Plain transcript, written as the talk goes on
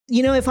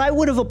if I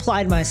would have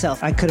applied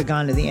myself, I could have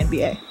gone to the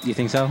NBA. You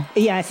think so?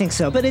 Yeah, I think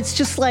so. But it's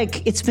just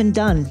like, it's been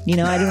done.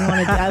 I didn't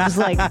want to, I was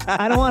like,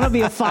 I don't want to be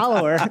a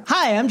follower.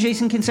 Hi, I'm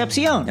Jason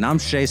Concepcion. And I'm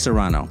Shea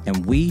Serrano.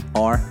 And we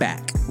are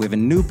back. We have a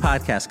new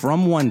podcast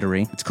from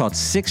Wondery. It's called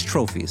Six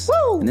Trophies.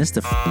 Woo! And it's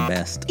the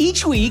best.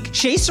 Each week,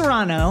 Shea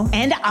Serrano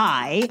and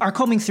I are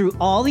combing through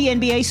all the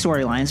NBA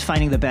storylines,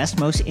 finding the best,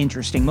 most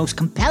interesting, most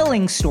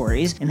compelling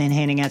stories, and then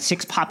handing out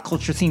 6 pop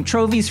culture themed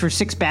trophies for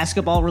 6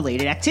 basketball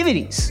related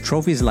activities.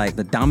 Trophies like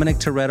the Dominic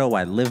Toretto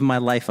I Live My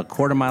Life a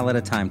Quarter Mile at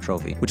a Time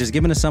trophy, which is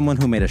given to someone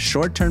who made a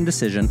short-term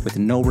decision with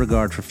no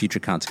regard for future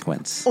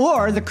consequence.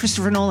 Or the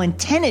Christopher Nolan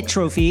Tenet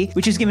trophy,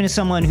 which is given to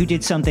someone who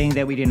did something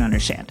that we didn't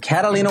understand.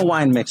 Catalina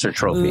Wine Mixer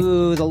trophy.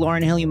 Ooh, the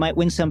Lauryn Hill, you might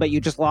win some, but you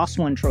just lost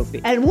one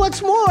trophy. And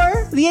what's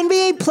more, the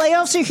NBA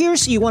playoffs are here,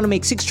 so you want to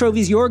make Six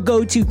Trophies your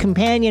go-to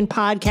companion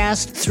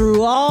podcast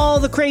through all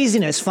the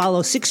craziness.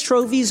 Follow Six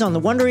Trophies on the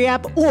Wondery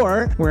app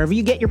or wherever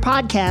you get your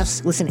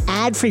podcasts. Listen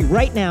ad-free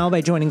right now by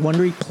joining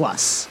Wondery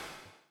Plus.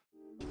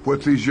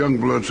 What these young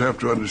bloods have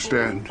to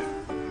understand,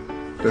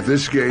 that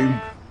this game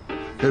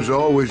has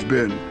always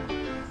been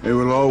and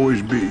will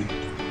always be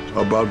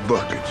about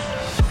buckets.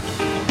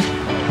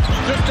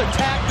 Just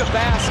attack the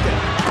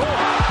basket.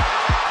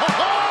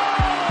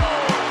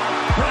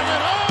 Bring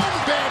it on,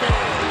 baby.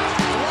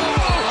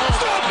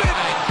 Stop it.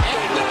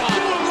 Not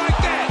do it like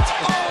that.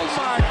 Oh,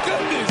 my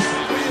goodness.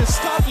 Will you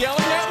stop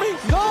yelling at me?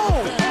 No.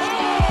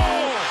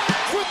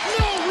 With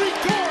no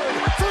regard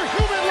for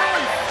human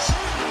life.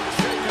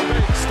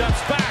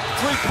 Steps back.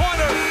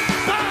 Three-pointer.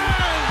 Bang!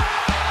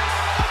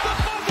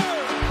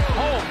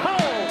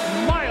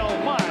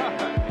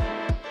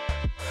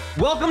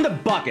 Welcome to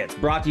Buckets,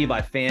 brought to you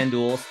by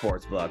FanDuel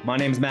Sportsbook. My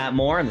name is Matt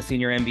Moore. I'm the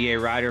senior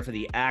NBA writer for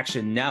the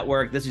Action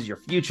Network. This is your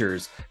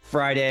Futures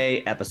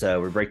Friday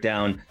episode. We break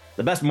down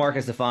the best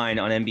markets to find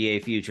on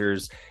NBA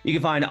futures. You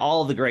can find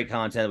all of the great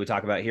content that we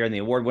talk about here in the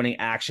award-winning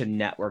Action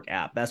Network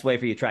app. Best way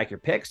for you to track your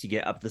picks. You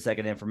get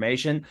up-to-the-second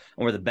information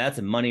on where the bets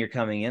and money are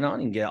coming in on.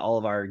 You can get all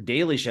of our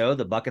daily show.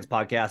 The Buckets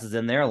podcast is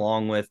in there,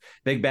 along with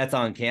Big Bets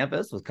on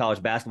Campus with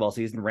college basketball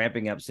season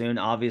ramping up soon.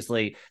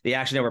 Obviously, the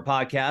Action Network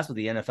podcast with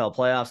the NFL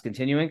playoffs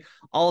continuing.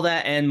 All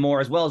that and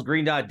more, as well as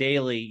Green Dot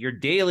Daily, your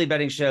daily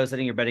betting show,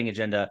 setting your betting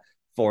agenda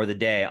for the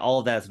day. All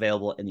of that is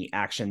available in the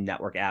Action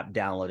Network app.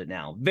 Download it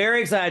now.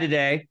 Very excited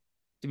today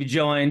to be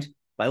joined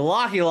by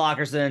Lockie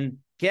Lockerson,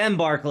 Ken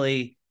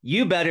Barkley.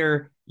 You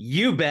better,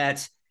 you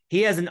bet.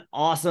 He has an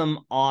awesome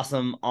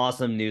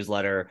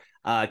newsletter.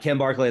 Ken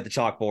Barkley at the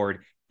Chalkboard.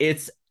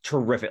 It's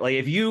terrific. Like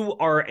if you're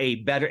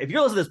listening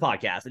to this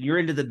podcast and you're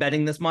into the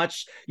betting this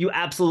much, you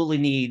absolutely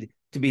need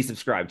to be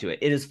subscribed to it.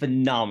 It is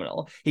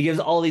phenomenal. He gives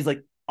all these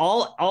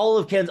all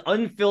of Ken's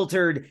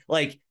unfiltered,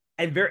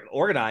 and very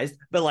organized,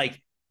 but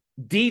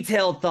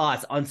detailed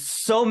thoughts on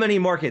so many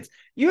markets.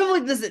 You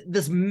have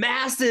this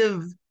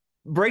massive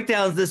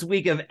breakdowns this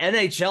week of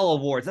NHL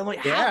awards. I'm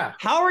like, yeah.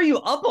 How are you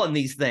up on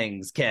these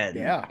things, Ken?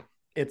 Yeah,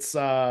 it's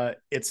a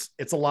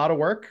lot of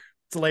work.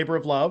 It's a labor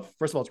of love.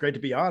 First of all, it's great to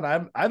be on.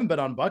 I haven't been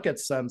on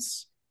Buckets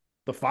since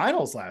the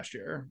finals last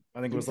year.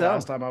 I think it was the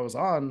last time I was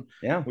on.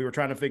 Yeah, we were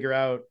trying to figure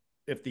out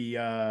if the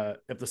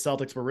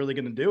Celtics were really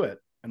going to do it,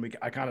 and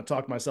I kind of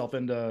talked myself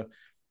into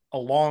a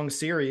long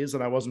series,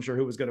 and I wasn't sure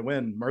who was going to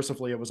win.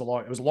 Mercifully, it was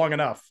long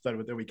enough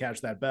that we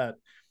cashed that bet.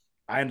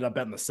 I ended up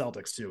betting the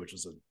Celtics too, which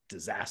was a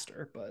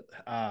disaster. But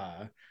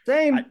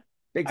same.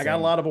 I got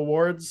a lot of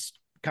awards,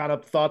 kind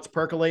of thoughts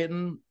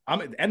percolating.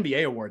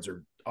 NBA awards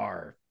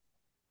are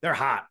they're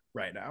hot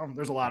right now.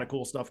 There's a lot of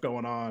cool stuff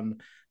going on.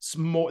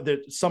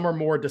 Some are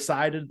more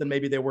decided than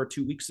maybe they were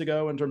 2 weeks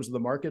ago in terms of the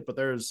market, but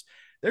there's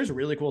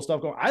really cool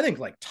stuff going on. I think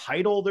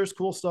title, there's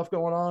cool stuff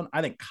going on.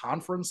 I think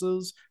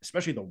conferences,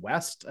 especially the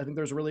West, I think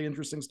there's really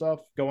interesting stuff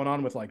going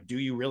on with do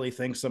you really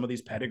think some of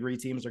these pedigree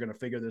teams are going to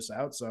figure this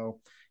out?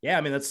 So yeah,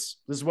 I mean, this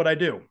is what I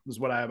do. This is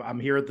what I'm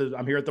here at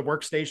the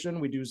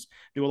workstation. We do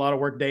a lot of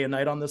work day and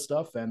night on this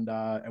stuff, and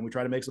we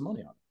try to make some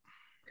money on it.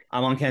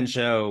 I'm on Ken's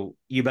show,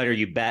 You Better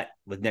You Bet,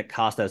 with Nick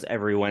Costos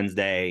every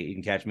Wednesday. You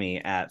can catch me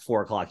at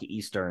 4:00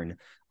 Eastern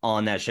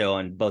on that show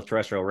on both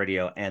terrestrial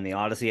radio and the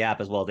Odyssey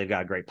app as well. They've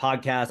got a great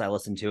podcast. I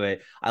listen to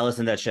it. I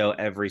listen to that show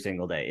every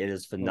single day. It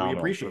is phenomenal. We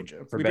appreciate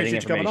you. For we betting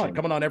appreciate information.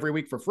 coming on every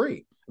week for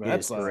free. I mean,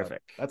 that's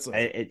terrific. That's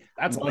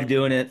love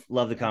doing it.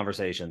 Love the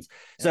conversations.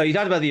 Yeah. So you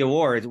talked about the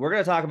awards. We're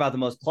going to talk about the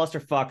most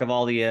clusterfuck of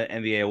all the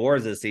NBA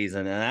awards this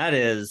season, and that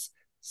is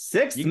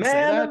Sixth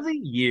Man of the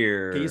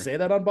Year. Can you say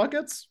that on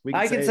Buckets?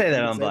 I can say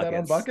that on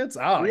Buckets.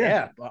 Oh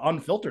yeah,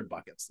 unfiltered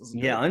Buckets.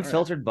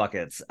 Unfiltered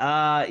Buckets.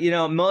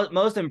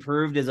 Most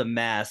improved is a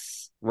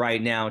mess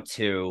right now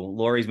too.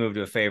 Lori's moved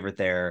to a favorite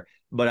there,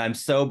 but I'm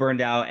so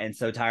burned out and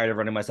so tired of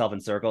running myself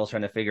in circles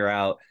trying to figure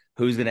out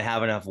who's going to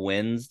have enough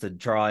wins to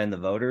draw in the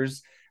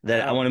voters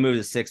that I want to move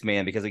to sixth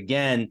man because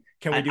again,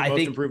 can we do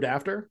most improved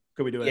after?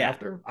 Could we do it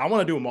after? I want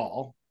to do them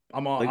all.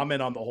 I'm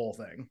in on the whole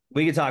thing.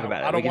 We can talk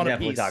about it. I don't want to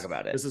definitely piece. talk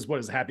about it. This is what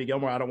is Happy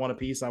Gilmore. I don't want a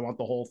piece. I want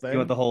the whole thing. You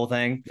want the whole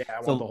thing? Yeah, I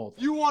want the whole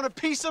thing. You want a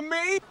piece of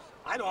me?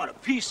 I don't want a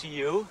piece of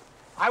you.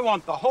 I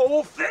want the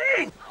whole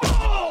thing.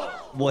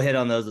 Oh! We'll hit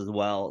on those as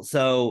well.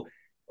 So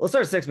let's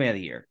start 6 man of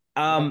the year.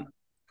 Yeah,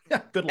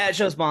 good luck. At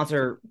show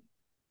sponsor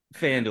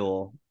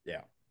FanDuel.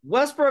 Yeah.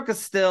 Westbrook is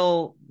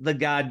still the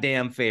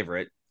goddamn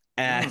favorite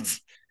at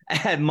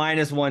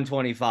minus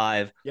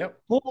 125. Yep.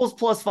 Poole's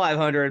plus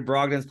 500,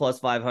 Brogdon's plus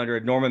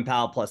 500, Norman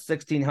Powell plus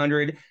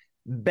 1,600,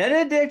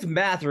 Benedict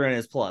Mathurin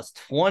is plus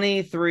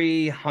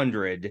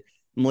 2,300,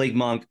 Malik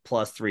Monk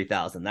plus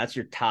 3,000. That's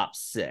your top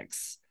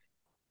 6.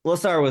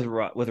 Let's start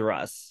with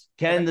Russ.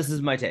 Ken, Okay. This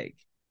is my take.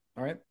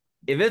 All right.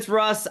 If it's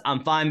Russ,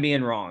 I'm fine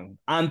being wrong.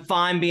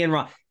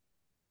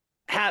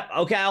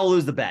 Okay, I'll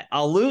lose the bet.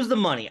 I'll lose the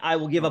money. I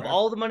will give up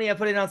all the money I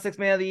put in on 6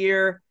 man of the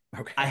year.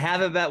 Okay. I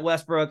haven't bet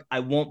Westbrook. I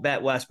won't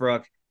bet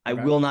Westbrook. I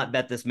will not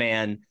bet this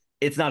man.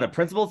 It's not a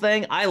principle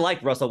thing. I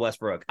like Russell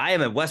Westbrook. I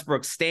am a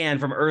Westbrook stan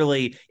from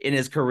early in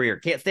his career.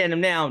 Can't stand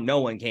him now.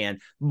 No one can.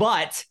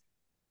 But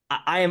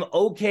I am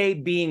okay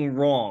being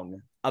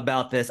wrong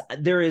about this.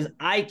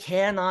 I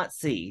cannot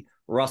see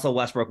Russell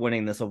Westbrook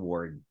winning this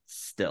award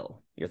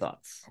still. Your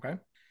thoughts? Okay.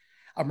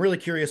 I'm really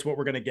curious what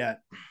we're going to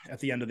get at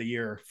the end of the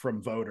year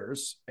from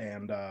voters.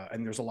 And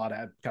there's a lot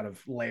of kind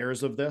of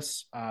layers of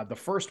this. The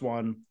first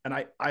one,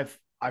 and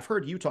I've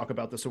heard you talk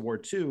about this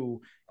award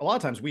too. A lot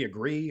of times we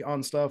agree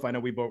on stuff. I know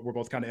we're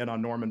both kind of in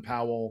on Norman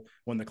Powell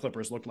when the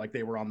Clippers looked like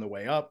they were on the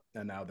way up,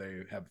 and now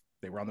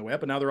they were on the way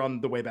up, and now they're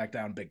on the way back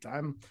down big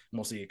time. And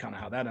we'll see kind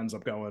of how that ends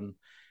up going.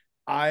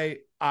 I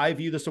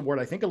view this award,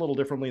 I think, a little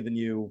differently than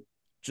you.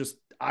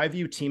 I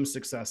view team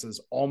success as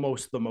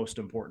almost the most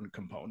important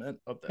component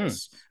of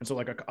this. And so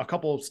like a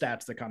couple of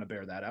stats that kind of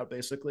bear that out,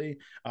 basically.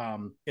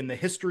 In the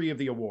history of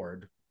the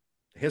award,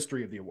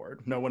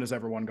 no one has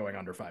ever won going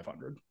under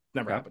 500.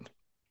 Never happened.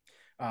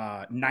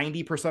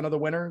 90% of the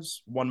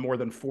winners won more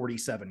than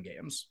 47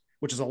 games,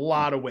 which is a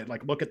lot of win.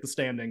 Like, look at the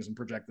standings and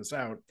project this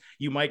out.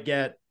 You might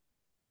get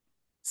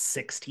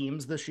 6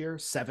 teams this year,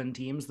 7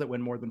 teams that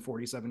win more than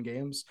 47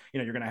 games.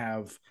 You're going to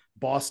have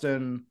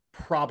Boston,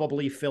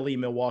 probably Philly,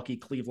 Milwaukee,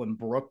 Cleveland,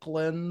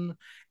 Brooklyn.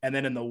 And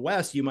then in the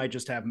West, you might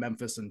just have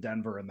Memphis and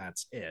Denver, and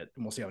that's it.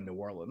 And we'll see how New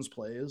Orleans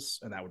plays.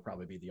 And that would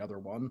probably be the other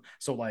one.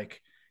 So like,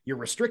 you're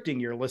restricting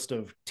your list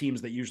of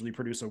teams that usually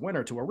produce a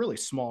winner to a really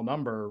small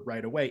number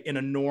right away in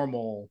a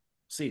normal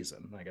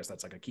season. I guess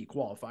that's like a key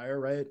qualifier,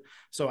 right?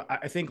 So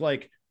I think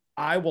like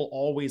I will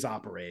always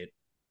operate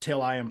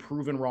till I am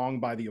proven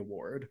wrong by the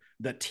award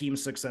that team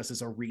success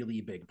is a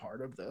really big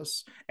part of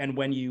this. And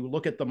when you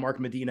look at the Mark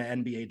Medina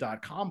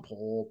NBA.com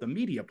poll, the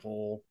media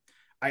poll,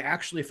 I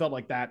actually felt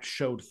like that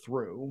showed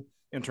through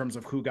in terms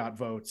of who got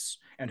votes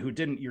and who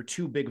didn't. Your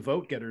 2 big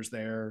vote getters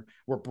there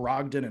were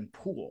Brogdon and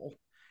Poole.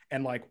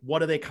 And like, what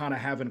do they kind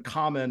of have in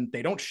common?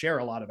 They don't share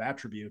a lot of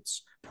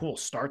attributes. Poole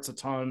starts a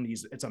ton.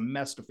 It's a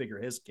mess to figure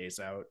his case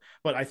out.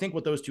 But I think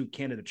what those 2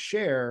 candidates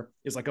share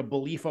is like a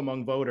belief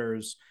among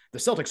voters. The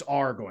Celtics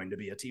are going to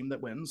be a team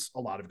that wins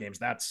a lot of games.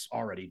 That's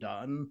already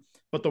done.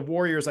 But the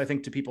Warriors, I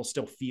think, to people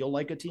still feel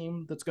like a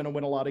team that's going to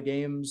win a lot of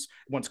games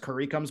once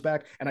Curry comes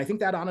back. And I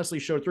think that honestly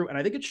showed through. And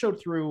I think it showed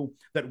through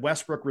that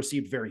Westbrook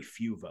received very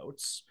few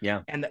votes.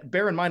 Yeah. And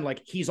bear in mind,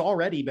 like, he's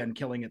already been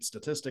killing it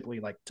statistically,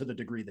 like to the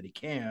degree that he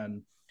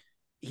can.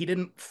 He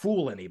didn't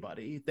fool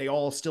anybody. They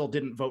all still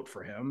didn't vote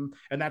for him.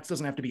 And that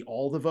doesn't have to be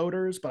all the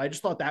voters, but I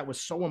just thought that was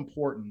so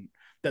important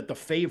that the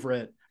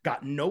favorite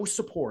got no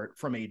support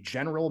from a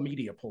general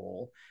media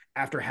poll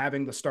after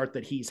having the start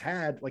that he's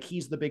had. Like,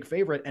 he's the big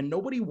favorite and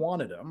nobody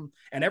wanted him,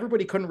 and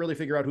everybody couldn't really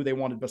figure out who they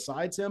wanted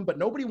besides him, but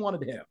nobody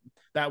wanted him.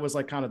 That was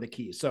like kind of the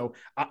key. So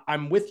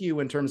I'm with you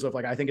in terms of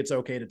like, I think it's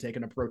okay to take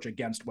an approach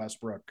against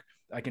Westbrook.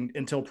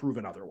 Until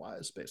proven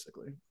otherwise,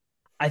 basically.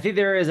 I think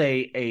there is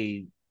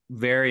a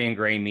very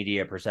ingrained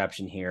media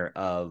perception here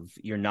of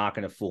you're not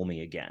going to fool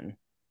me again.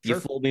 Sure. You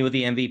fooled me with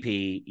the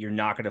MVP. You're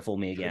not going to fool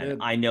me again.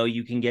 I know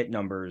you can get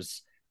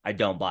numbers. I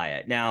don't buy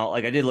it. Now,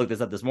 like, I did look this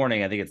up this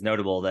morning. I think it's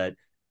notable that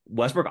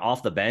Westbrook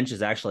off the bench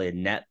is actually a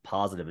net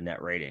positive in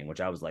net rating,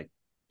 which I was like,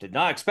 did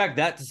not expect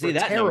that to see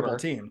that terrible number.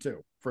 Team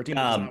too, for a team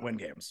that does not win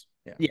games.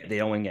 Yeah, they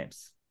don't win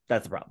games.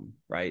 That's the problem,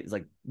 right? It's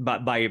like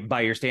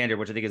by your standard,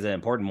 which I think is an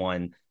important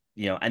one.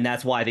 And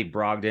that's why I think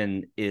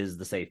Brogdon is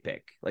the safe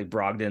pick. Like,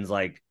 Brogdon's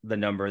like the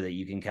number that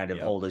you can kind of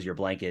hold as your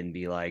blanket and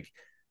be like,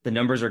 the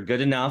numbers are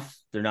good enough.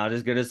 They're not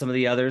as good as some of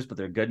the others, but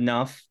they're good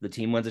enough. The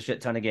team wins a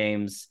shit ton of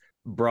games.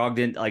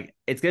 Brogdon, like,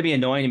 it's going to be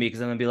annoying to me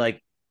because I'm going to be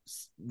like,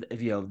 if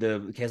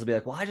the case will be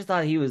like, well, I just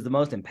thought he was the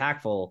most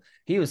impactful.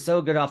 He was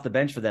so good off the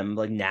bench for them.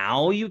 Like,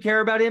 now you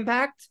care about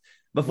impact?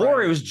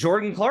 Before It was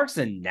Jordan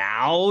Clarkson.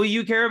 Now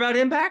you care about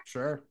impact?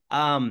 Sure.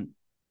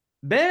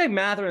 Benedict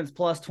Mathurin's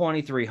plus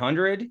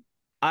 2,300.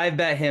 I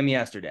bet him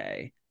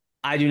yesterday.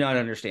 I do not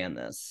understand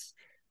this.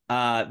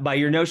 By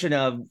your notion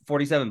of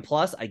 47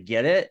 plus, I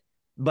get it.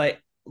 But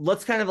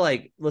let's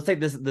take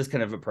this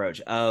kind of approach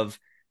of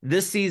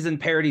this season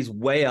parity's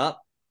way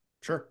up.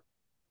 Sure.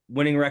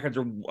 Winning records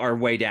are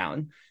way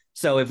down.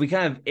 So if we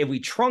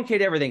truncate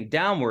everything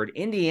downward,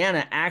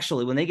 Indiana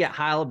actually, when they get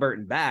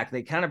Haliburton back,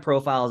 they kind of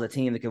profile as a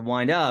team that could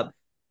wind up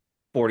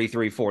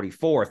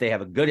 43-44 if they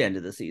have a good end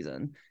of the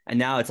season. And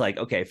now it's like,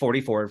 okay,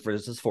 44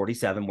 versus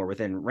 47, we're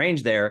within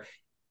range there.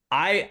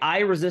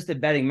 I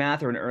resisted betting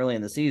Mathurin early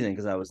in the season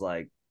because I was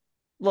like,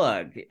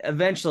 look,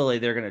 eventually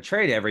they're going to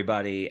trade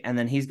everybody and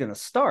then he's going to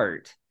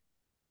start.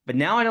 But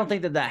now I don't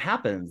think that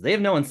happens. They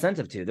have no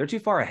incentive to. They're too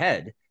far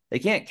ahead. They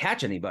can't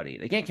catch anybody.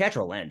 They can't catch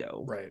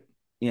Orlando. Right.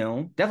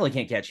 Definitely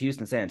can't catch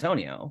Houston, San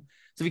Antonio.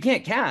 So if you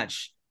can't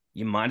catch,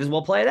 you might as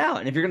well play it out.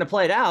 And if you're going to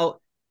play it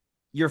out,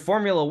 your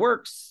formula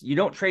works. You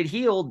don't trade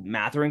Hield.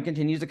 Mathurin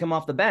continues to come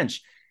off the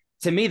bench.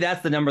 To me,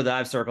 that's the number that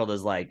I've circled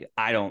as like,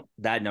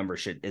 that number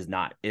is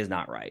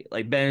not right.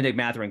 Like Bennedict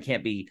Mathurin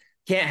can't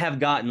have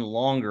gotten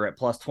longer at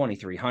plus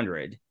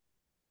 2,300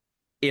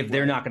 if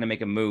they're not going to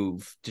make a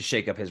move to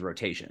shake up his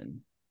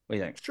rotation. What do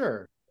you think?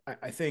 Sure.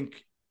 I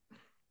think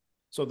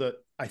so.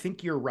 I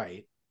think you're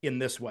right in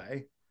this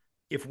way.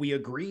 If we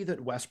agree that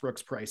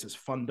Westbrook's price is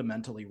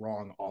fundamentally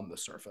wrong on the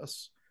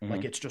surface,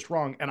 like it's just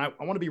wrong. And I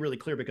want to be really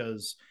clear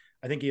because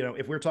I think,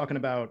 if we're talking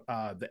about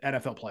the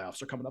NFL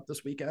playoffs are coming up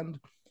this weekend,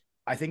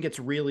 I think it's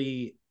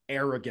really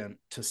arrogant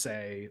to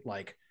say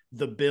like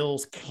the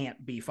Bills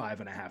can't be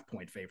 5.5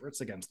 point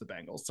favorites against the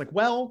Bengals. It's like,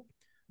 well,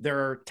 there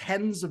are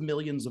tens of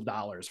millions of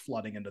dollars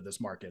flooding into this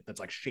market that's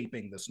like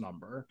shaping this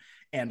number.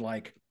 And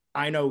like,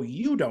 I know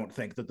you don't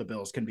think that the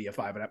Bills can be a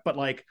 5.5, but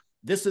like,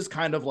 this is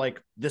kind of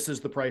like, this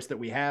is the price that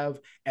we have.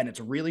 And it's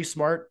really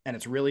smart and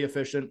it's really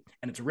efficient.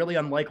 And it's really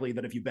unlikely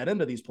that if you bet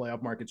into these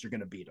playoff markets, you're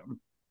going to beat them.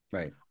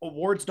 Right.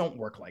 Awards don't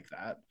work like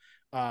that.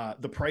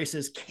 The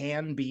prices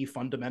can be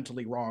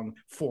fundamentally wrong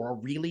for a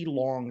really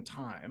long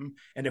time.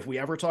 And if we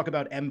ever talk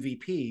about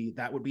MVP,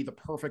 that would be the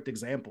perfect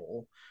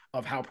example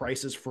of how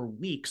prices for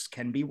weeks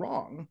can be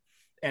wrong.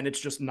 And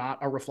it's just not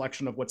a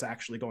reflection of what's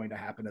actually going to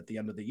happen at the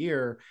end of the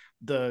year.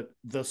 The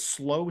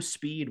slow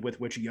speed with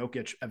which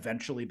Jokic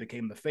eventually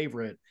became the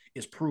favorite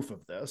is proof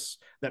of this,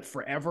 that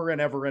forever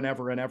and ever and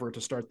ever and ever to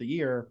start the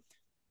year,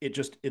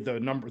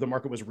 the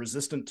market was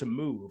resistant to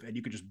move, and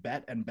you could just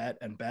bet and bet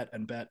and bet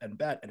and bet and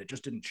bet, and it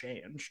just didn't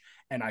change.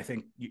 And I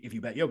think if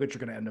you bet Jokic, you're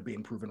going to end up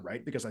being proven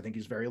right, because I think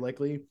he's very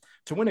likely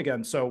to win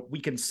again. So we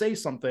can say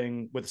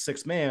something with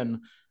sixth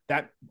man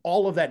that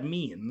all of that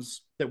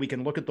means that we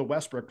can look at the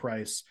Westbrook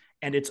price,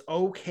 and it's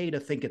okay to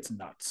think it's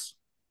nuts.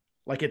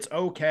 Like it's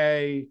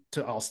okay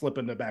to,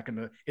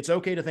 it's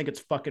okay to think it's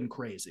fucking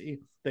crazy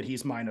that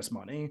he's minus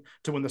money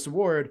to win this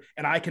award.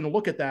 And I can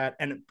look at that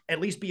and at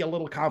least be a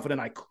little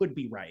confident I could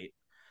be right,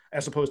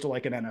 as opposed to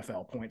like an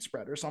NFL point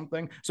spread or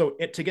something. So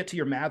to get to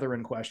your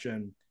Mathurin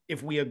question,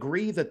 if we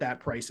agree that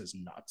price is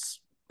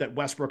nuts, that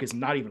Westbrook is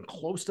not even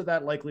close to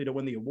that likely to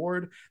win the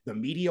award, the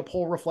media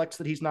poll reflects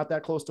that he's not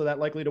that close to that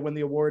likely to win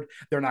the award,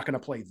 they're not going to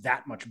play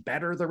that much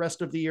better the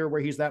rest of the year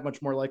where he's that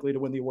much more likely to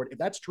win the award. If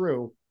that's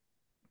true,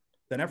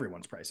 then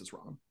everyone's price is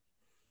wrong.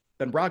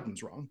 Then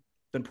Brogdon's wrong.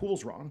 Then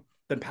Poole's wrong.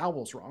 Then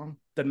Powell's wrong.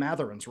 Then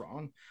Mathurin's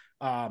wrong.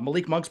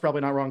 Malik Monk's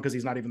probably not wrong because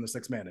he's not even the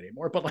sixth man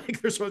anymore. But like,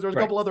 there's a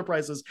couple other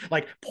prices.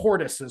 Like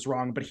Portis is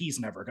wrong, but he's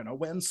never going to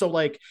win. So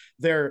like,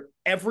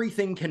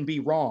 everything can be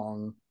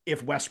wrong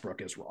if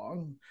Westbrook is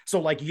wrong.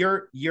 So like,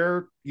 you're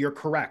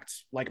correct.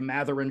 Like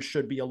Mathurin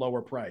should be a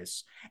lower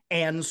price,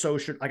 and so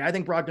should, like, I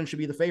think Brogdon should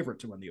be the favorite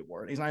to win the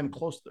award. He's not even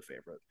close to the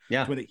favorite.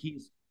 Yeah.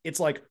 It's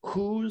like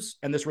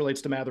and this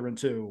relates to Mathurin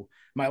too.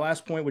 My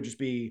last point would just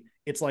be,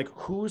 it's like,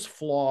 whose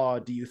flaw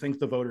do you think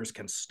the voters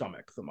can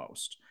stomach the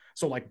most?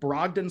 So like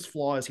Brogdon's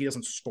flaw is he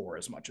doesn't score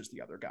as much as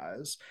the other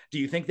guys. Do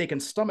you think they can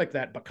stomach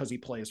that because he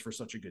plays for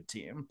such a good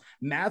team?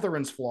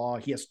 Mathurin's flaw,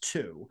 he has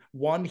two.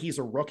 One, he's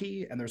a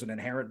rookie and there's an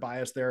inherent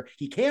bias there.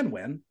 He can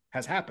win,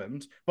 has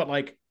happened, but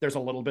like there's a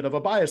little bit of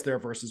a bias there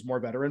versus more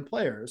veteran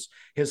players.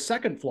 His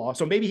second flaw,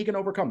 so maybe he can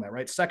overcome that,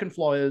 right? Second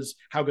flaw is,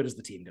 how good is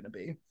the team going to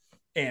be?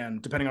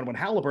 And depending on when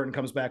Halliburton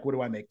comes back, what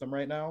do I make them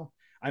right now?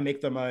 I make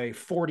them a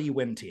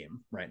 40-win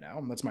team right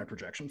now. That's my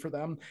projection for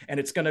them. And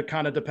it's going to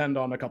kind of depend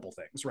on a couple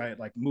things, right?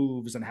 Like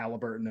moves and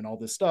Halliburton and all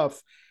this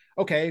stuff.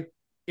 Okay,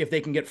 if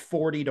they can get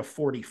 40 to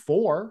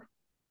 44,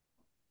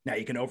 now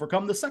you can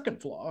overcome the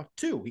second flaw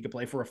too. He could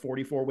play for a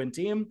 44-win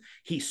team.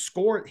 He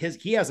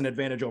has an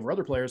advantage over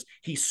other players.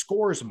 He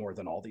scores more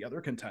than all the other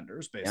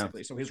contenders,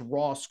 basically. Yeah. So his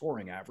raw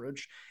scoring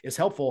average is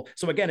helpful.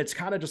 So again, it's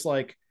kind of just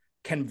like,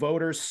 can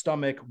voters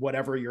stomach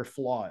whatever your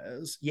flaw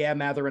is? Yeah,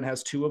 Mathurin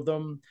has two of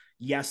them.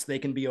 Yes, they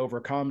can be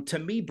overcome. To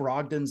me,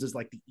 Brogdon's is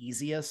like the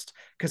easiest,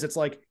 because it's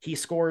like he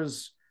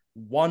scores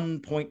 1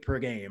 point per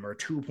game or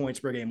 2 points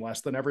per game less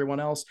than everyone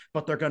else,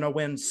 but they're going to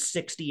win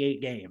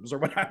 68 games or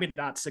what? I mean,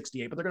 not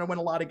 68, but they're going to win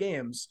a lot of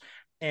games.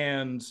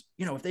 And,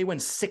 if they win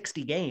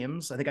 60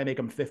 games, I think I make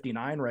them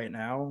 59 right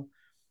now.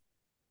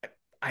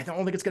 I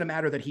don't think it's going to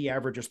matter that he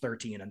averages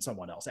 13 and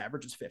someone else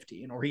averages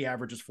 15, or he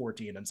averages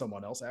 14 and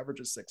someone else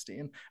averages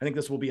 16. I think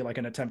this will be like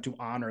an attempt to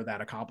honor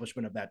that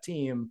accomplishment of that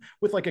team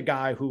with like a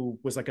guy who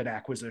was like an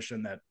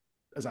acquisition that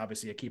is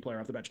obviously a key player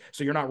off the bench.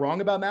 So you're not wrong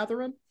about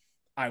Mathurin.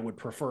 I would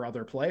prefer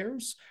other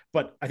players,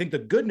 but I think the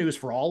good news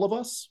for all of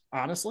us,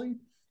 honestly,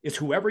 is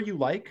whoever you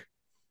like,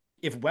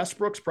 if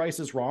Westbrook's price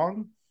is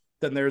wrong,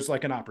 then there's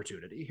like an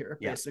opportunity here,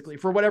 basically,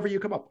 for whatever you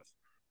come up with.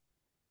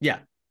 Yeah.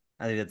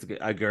 I think that's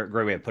a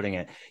great way of putting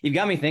it. You've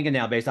got me thinking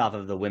now, based off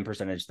of the win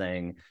percentage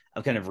thing,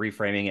 of kind of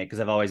reframing it,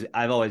 because I've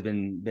always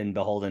been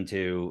beholden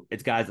to,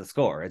 it's guys that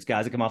score, it's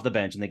guys that come off the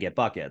bench and they get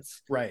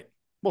buckets. Right.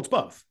 Well, it's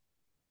both.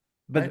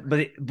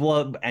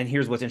 And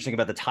here's what's interesting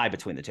about the tie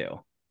between the two.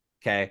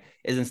 Okay,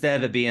 is instead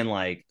of it being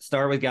like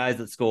start with guys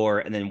that score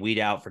and then weed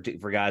out for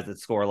guys that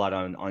score a lot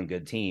on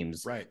good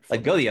teams, right?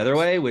 Like go the other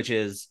way, which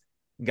is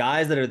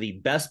guys that are the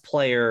best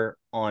player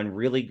on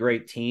really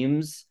great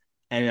teams,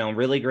 and on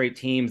really great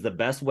teams, the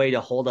best way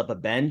to hold up a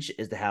bench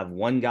is to have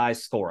one guy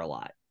score a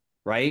lot,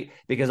 right?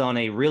 Because on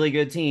a really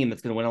good team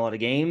that's going to win a lot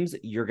of games,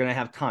 you're going to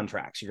have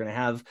contracts. You're going to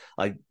have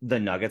like the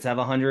Nuggets have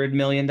 $100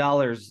 million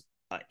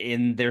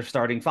in their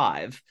starting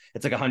five.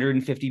 It's like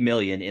 150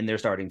 million in their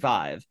starting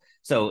five.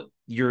 So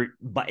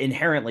but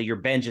inherently your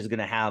bench is going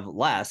to have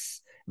less,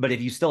 but if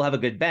you still have a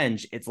good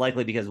bench, it's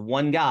likely because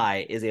one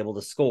guy is able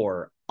to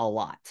score a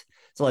lot.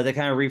 So like that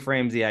kind of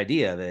reframes the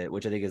idea of it,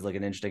 which I think is like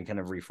an interesting kind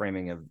of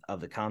reframing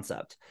of the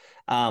concept.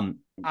 I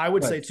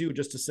would say too,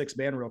 just to six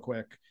man real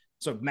quick.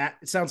 So Matt,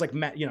 it sounds like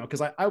Matt,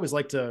 cause I always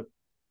like to,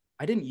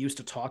 I didn't used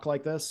to talk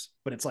like this,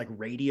 but it's like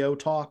radio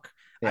talk.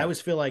 Yeah. I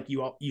always feel like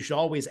you should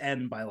always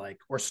end by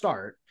or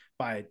start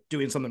by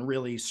doing something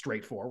really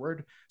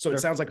straightforward. So It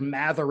sounds like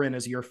Mathurin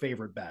is your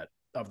favorite bet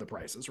of the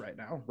prices right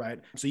now, right?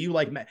 So you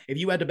if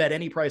you had to bet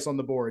any price on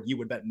the board, you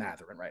would bet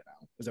Mathurin right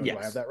now. Do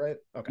I have that right?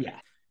 Okay. Yeah.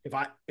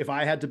 If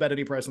I had to bet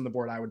any price on the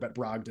board, I would bet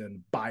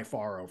Brogdon by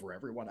far over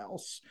everyone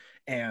else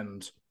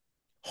and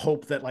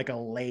hope that like a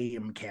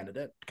lame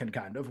candidate can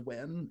kind of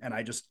win. And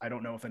I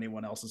don't know if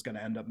anyone else is going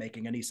to end up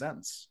making any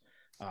sense.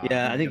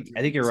 I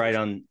think you're right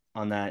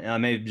on that. I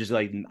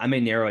may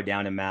narrow it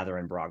down to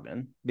Mathurin and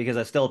Brogdon because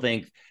I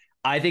think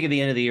at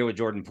the end of the year with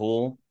Jordan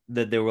Poole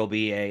that there will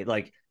be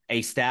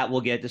a stat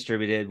will get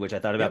distributed, which I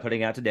thought about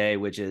putting out today,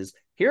 which is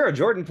here are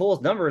Jordan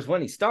Poole's numbers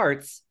when he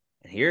starts,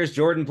 and here's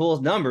Jordan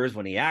Poole's numbers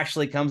when he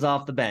actually comes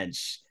off the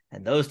bench.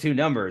 And those two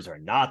numbers are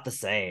not the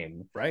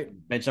same. Right.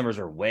 Bench numbers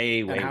are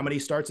way. And how many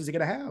starts is he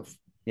going to have?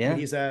 Yeah.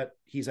 He's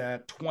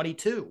at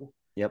 22.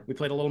 Yep. We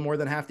played a little more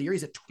than half the year.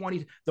 He's at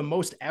 20, the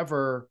most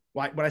ever.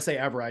 When I say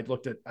ever, I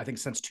looked at, I think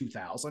since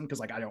 2000,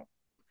 because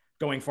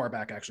going far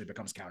back actually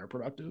becomes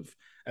counterproductive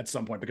at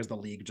some point because the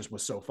league just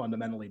was so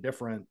fundamentally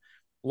different.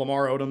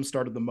 Lamar Odom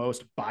started the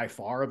most by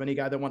far of any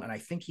guy that won. And I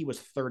think he was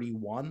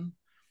 31.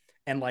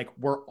 And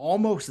we're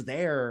almost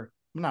there.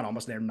 Not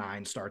almost there,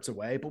 9 starts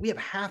away, but we have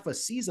half a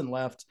season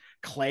left.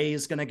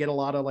 Clay's going to get a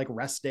lot of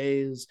rest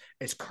days.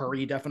 Is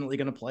Curry definitely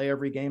going to play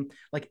every game?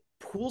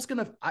 Poole's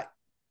going to,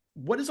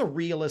 what is a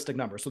realistic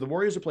number? So the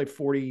Warriors have played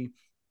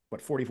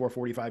 44,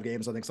 45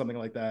 games, I think something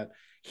like that.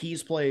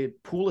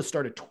 Poole has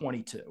started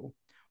 22.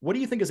 What do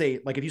you think is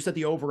if you set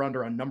the over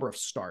under on number of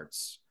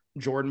starts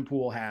Jordan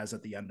Poole has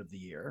at the end of the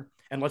year,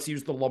 and let's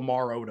use the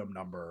Lamar Odom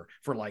number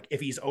for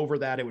if he's over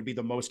that, it would be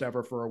the most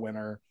ever for a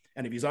winner.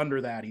 And if he's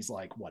under that, he's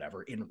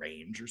whatever, in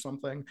range or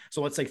something.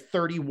 So let's say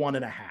 31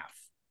 and a half.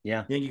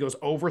 Yeah. You think he goes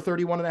over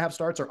 31 and a half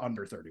starts or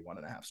under 31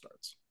 and a half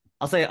starts?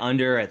 I'll say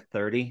under at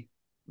 30,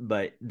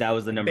 but that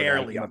was the number.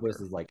 Barely under. This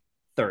is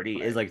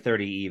 30 right. Is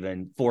 30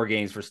 even. 4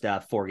 games for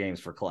Steph, 4 games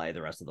for Clay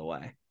the rest of the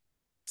way.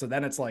 So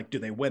then it's do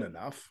they win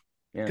enough?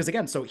 Because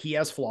again, so he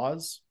has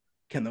flaws.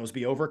 Can those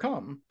be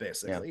overcome?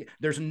 Basically,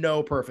 There's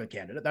no perfect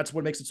candidate. That's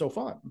what makes it so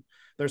fun.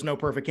 There's no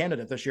perfect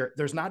candidate this year.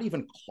 There's not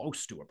even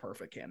close to a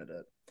perfect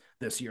candidate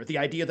this year. The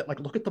idea that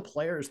look at the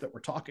players that we're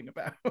talking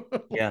about.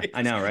 Yeah,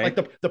 I know, right?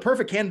 The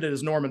perfect candidate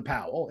is Norman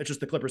Powell. It's just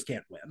the Clippers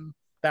can't win.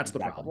 That's the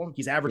problem.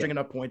 He's averaging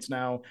enough points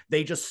now.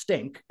 They just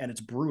stink and it's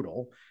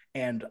brutal.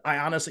 And I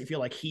honestly feel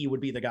like he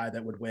would be the guy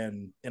that would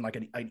win in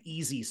an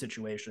easy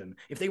situation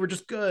if they were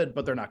just good,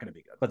 but they're not going to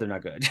be good. But they're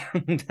not good.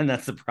 And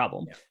that's the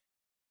problem. Yeah.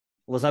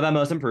 Let's talk about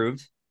most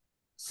improved.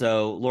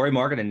 So Lauri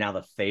Markkanen now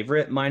the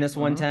favorite minus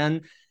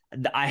 110.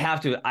 I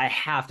have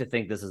to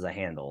think this is a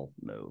handle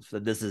move.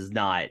 That this is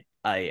not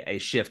a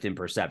shift in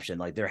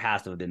perception. There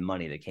has to have been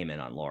money that came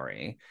in on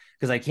Lauri,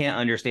 because I can't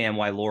understand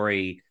why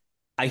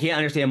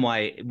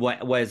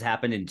what has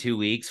happened in 2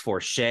 weeks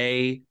for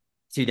Shea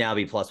to now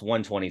be plus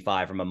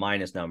 125 from a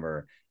minus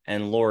number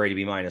and Lauri to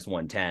be minus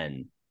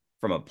 110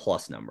 from a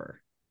plus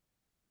number.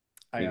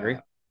 You agree?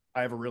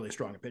 I have a really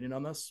strong opinion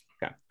on this.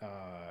 Okay.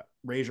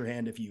 Raise your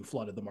hand if you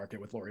flooded the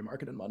market with Lauri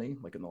Markkanen money,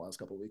 in the last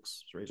couple of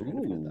weeks. Just raise your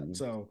hand if you did that.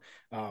 So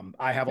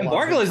I have a lot.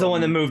 Barkley's the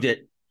one that moved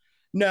it.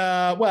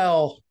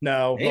 No,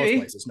 no. Maybe.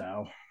 Most places,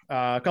 no.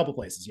 A couple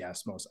places,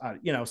 yes. Most,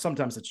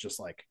 sometimes it's just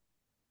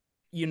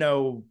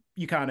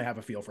you kind of have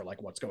a feel for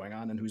what's going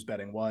on and who's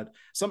betting what.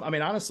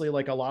 Honestly,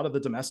 a lot of the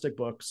domestic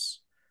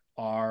books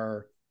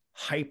are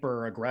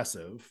hyper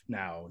aggressive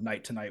now,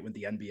 night to night with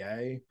the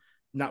NBA.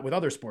 Not with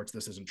other sports,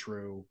 this isn't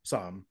true.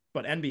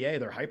 But NBA,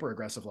 they're hyper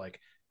aggressive.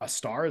 A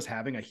star is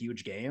having a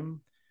huge game,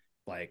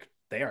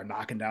 they are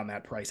knocking down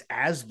that price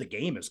as the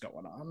game is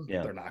going on.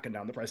 Yeah. They're knocking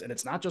down the price, and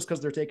it's not just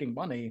because they're taking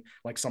money.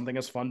 Something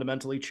has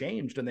fundamentally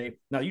changed, and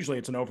usually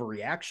it's an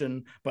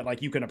overreaction,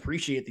 but you can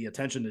appreciate the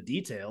attention to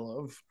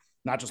detail of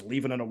not just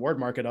leaving an award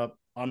market up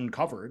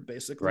uncovered,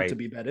 basically, right, to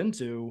be bet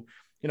into.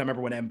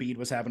 Remember when Embiid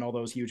was having all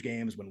those huge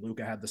games, when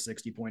Luka had the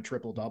 60-point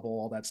triple-double,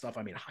 all that stuff.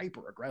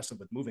 Hyper aggressive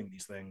with moving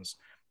these things.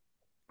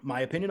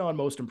 My opinion on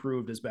most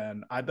improved has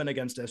been, I've been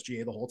against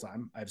SGA the whole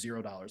time. I have $0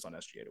 on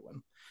SGA to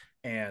win.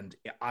 And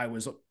I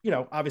was,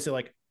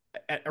 obviously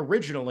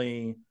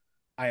originally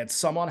I had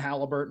some on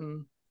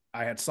Halliburton.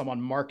 I had some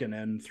on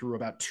Markkanen through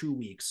about 2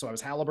 weeks. So I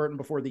was Halliburton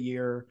before the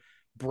year,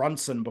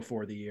 Brunson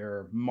before the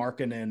year,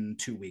 Markkanen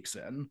 2 weeks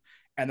in.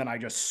 And then I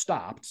just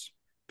stopped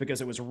because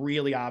it was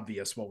really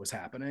obvious what was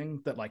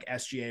happening, that like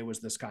SGA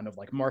was this kind of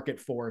like market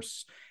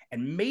force,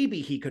 and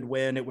maybe he could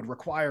win. It would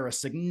require a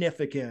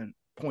significant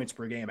points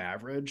per game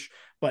average,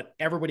 but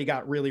everybody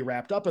got really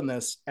wrapped up in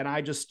this. And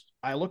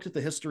I looked at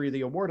the history of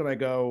the award and I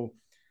go,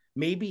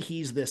 maybe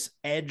he's this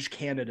edge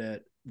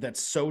candidate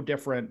that's so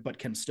different, but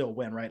can still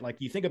win, right? Like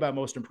you think about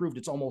most improved,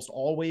 it's almost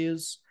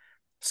always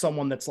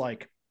someone that's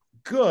like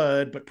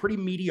good, but pretty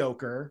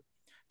mediocre,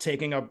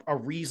 taking a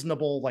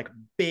reasonable, like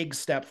big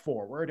step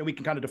forward. And we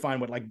can kind of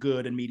define what like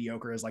good and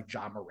mediocre is. Like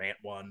John Morant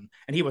won,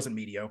 and he wasn't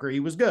mediocre. He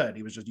was good.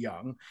 He was just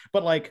young,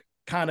 but like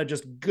kind of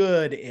just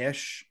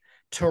good-ish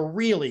to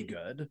really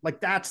good. Like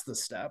that's the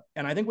step.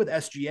 And I think with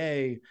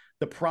SGA,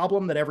 the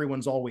problem that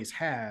everyone's always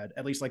had,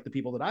 at least like the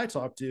people that I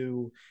talk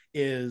to,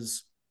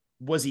 is,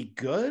 was he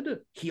good?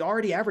 He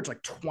already averaged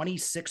like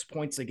 26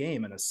 points a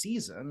game in a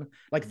season.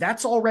 Like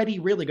that's already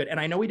really good. And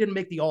I know he didn't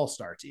make the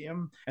all-star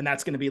team, and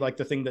that's going to be like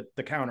the thing, that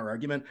the counter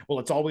argument, well,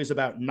 it's always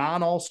about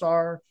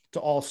non-all-star to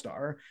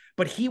all-star,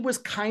 but he was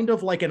kind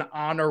of like an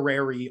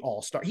honorary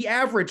all-star. He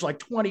averaged like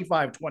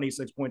 25,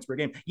 26 points per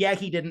game. Yeah,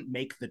 he didn't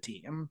make the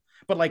team,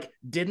 but like,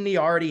 didn't he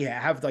already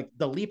have, like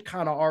the leap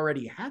kind of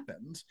already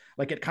happened?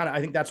 Like it kind of, I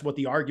think that's what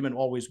the argument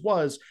always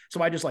was.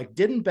 So I just like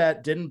didn't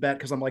bet.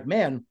 Cause I'm like,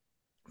 man,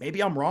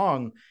 maybe I'm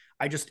wrong.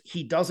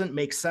 He doesn't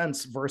make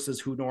sense versus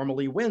who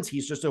normally wins.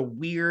 He's just a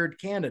weird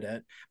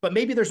candidate, but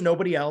maybe there's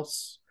nobody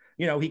else.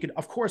 You know, he could,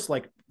 of course,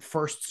 like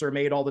firsts are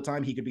made all the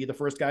time. He could be the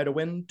first guy to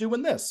win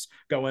doing this,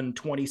 going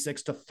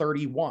 26 to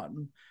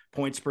 31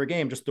 points per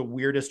game, just the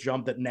weirdest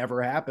jump that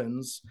never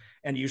happens.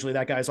 And usually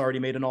that guy's already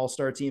made an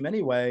all-star team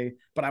anyway.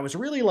 But I was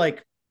really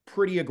like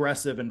pretty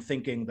aggressive in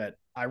thinking that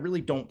I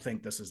really don't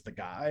think this is the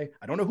guy.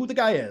 I don't know who the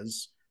guy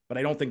is, but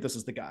I don't think this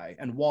is the guy.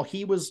 And while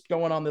he was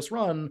going on this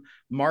run,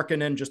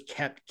 Markkanen just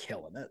kept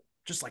killing it,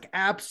 just like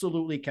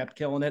absolutely kept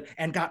killing it,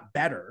 and got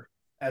better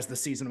as the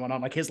season went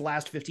on. Like his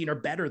last 15 are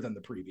better than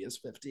the previous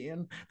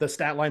 15. The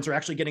stat lines are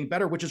actually getting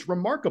better, which is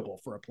remarkable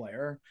for a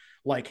player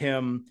like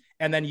him.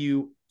 And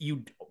then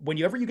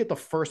whenever you get the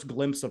first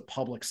glimpse of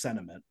public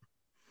sentiment,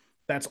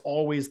 that's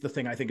always the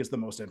thing I think is the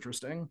most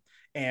interesting.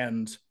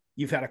 And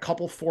you've had a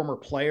couple former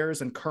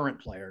players and current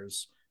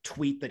players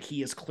tweet that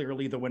he is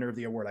clearly the winner of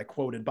the award. I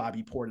quoted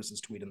Bobby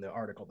Portis's tweet in the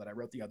article that I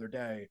wrote the other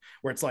day,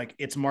 where it's like,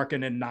 it's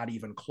Markkanen, not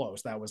even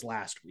close. That was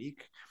last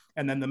week.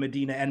 And then the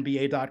Medina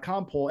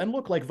NBA.com poll, and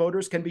look, like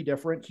voters can be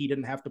different. He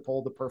didn't have to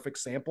poll the perfect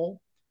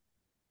sample.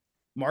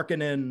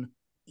 Markkanen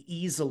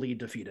easily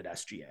defeated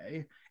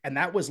SGA. And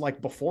that was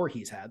like before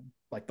he's had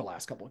like the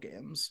last couple of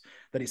games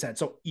that he's had.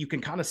 So you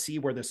can kind of see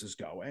where this is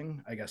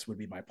going, I guess would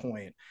be my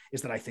point,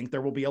 is that I think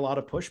there will be a lot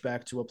of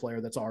pushback to a player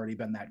that's already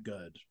been that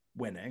good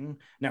winning.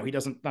 Now he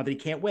doesn't, not that he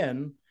can't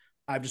win.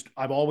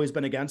 I've always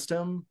been against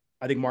him.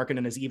 I think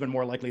Markkanen is even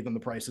more likely than the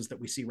prices that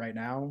we see right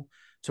now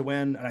to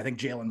win. And I think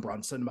Jalen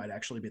Brunson might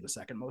actually be the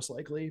second most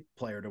likely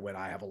player to win.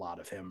 I have a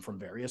lot of him from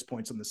various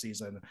points in the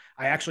season.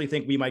 I actually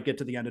think we might get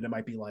to the end and it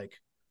might be like,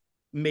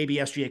 maybe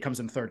SGA comes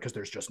in third because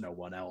there's just no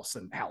one else,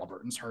 and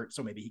Halliburton's hurt,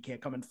 so maybe he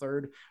can't come in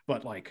third.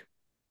 But like,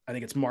 I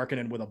think it's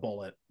Markkanen with a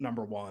bullet,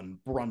 number one.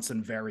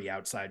 Brunson, very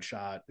outside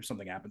shot if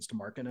something happens to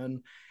Markkanen.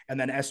 And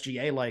then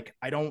SGA, like,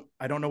 I don't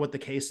know what the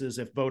case is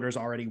if voters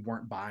already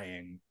weren't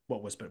buying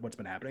what's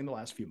been happening the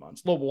last few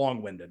months. A little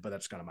long-winded, but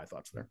that's kind of my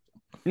thoughts there.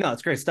 No,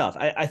 it's great stuff.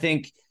 I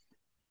think,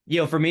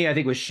 for me, I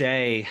think with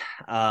Shai,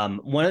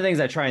 one of the things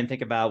I try and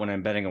think about when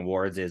I'm betting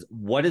awards is,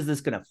 what is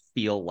this going to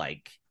feel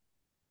like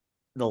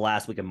the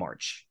last week of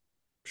March?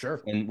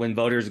 Sure. And when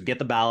voters get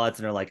the ballots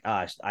and they're like,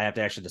 I have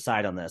to actually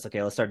decide on this.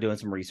 Okay, let's start doing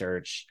some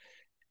research.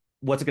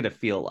 What's it going to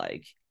feel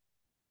like?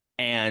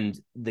 And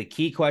the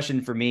key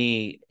question for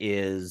me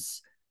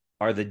is,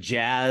 are the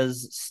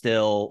Jazz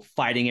still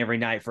fighting every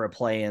night for a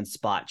play-in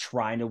spot,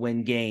 trying to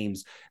win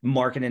games?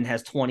 Markkanen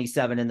has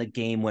 27 in the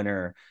game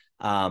winner.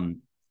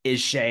 Is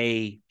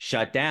Shai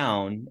shut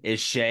down? Is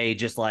Shai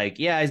just like,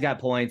 yeah, he's got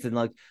points? And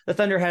like the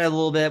Thunder had a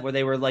little bit where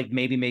they were like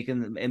maybe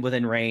making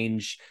within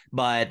range,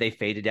 but they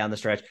faded down the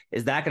stretch.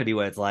 Is that going to be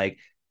what it's like?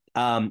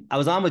 I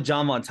was on with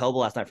John Von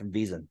Tobel last night from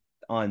Veasan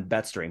on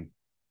BetStream,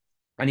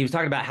 and he was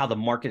talking about how the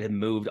market had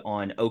moved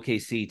on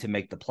OKC to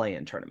make the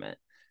play-in tournament.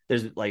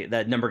 There's like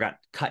that number got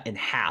cut in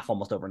half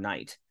almost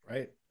overnight.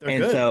 Right.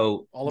 And good.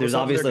 So there's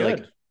obviously like,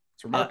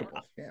 it's remarkable.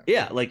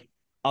 Like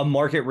a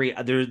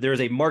market there's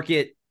a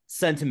market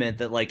sentiment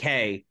that like,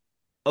 hey,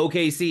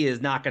 OKC is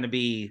not going to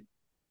be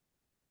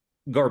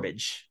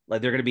garbage.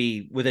 Like they're going to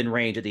be within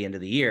range at the end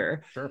of the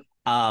year. Sure.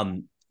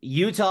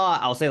 Utah,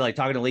 I'll say, like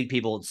talking to league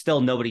people,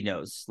 still nobody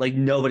knows. Like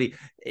nobody,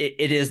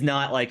 it is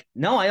not like,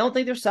 no, I don't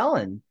think they're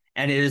selling.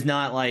 And it is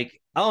not like,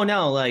 oh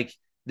no, like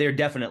they're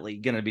definitely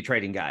going to be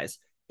trading guys.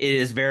 It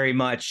is very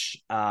much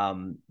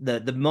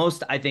the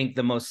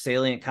most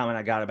salient comment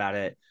I got about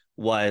it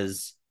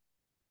was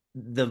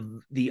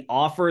the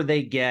offer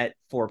they get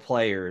for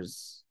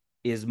players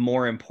is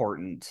more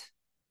important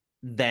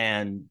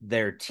than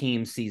their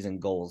team season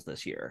goals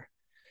this year.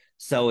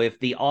 So if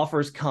the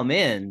offers come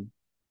in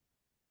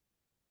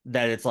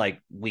that it's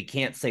like, we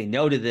can't say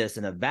no to this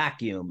in a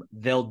vacuum,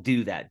 they'll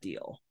do that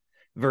deal.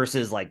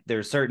 Versus like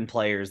there's certain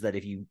players that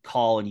if you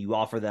call and you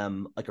offer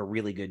them like a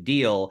really good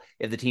deal,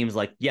 if the team's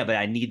like, yeah, but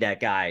I need that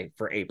guy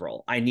for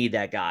April, I need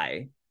that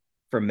guy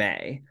for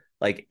May,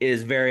 like it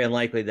is very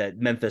unlikely that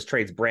Memphis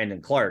trades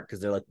Brandon Clark because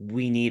they're like,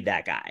 we need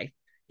that guy.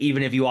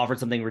 Even if you offered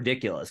something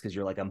ridiculous because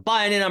you're like, I'm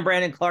buying in on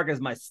Brandon Clark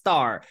as my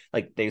star,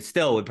 like they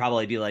still would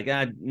probably be like,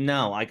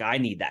 no, like I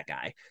need that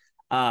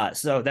guy.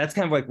 So that's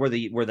kind of like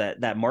where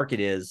that market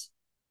is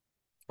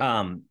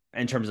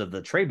in terms of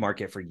the trade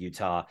market for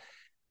Utah.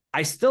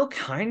 I still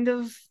kind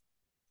of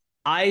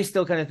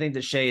think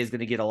that Shai is going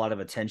to get a lot of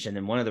attention.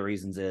 And one of the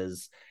reasons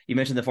is you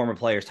mentioned the former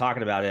players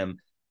talking about him.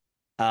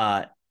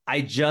 I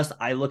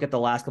look at the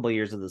last couple of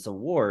years of this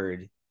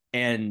award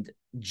and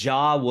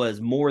Ja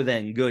was more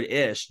than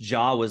good-ish.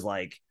 Ja was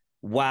like,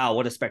 wow,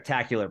 what a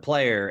spectacular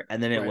player.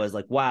 And then it was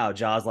like, wow,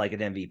 Ja's like an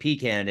MVP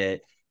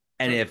candidate.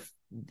 And if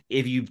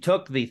you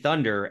took the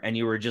Thunder and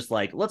you were just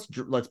like, let's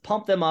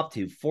pump them up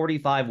to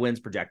 45 wins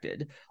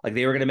projected, like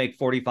they were going to make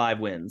 45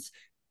 wins,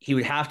 he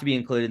would have to be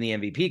included in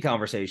the MVP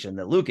conversation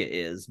that Luka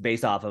is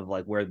based off of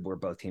like where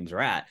both teams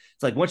are at.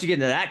 It's like, once you get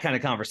into that kind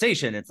of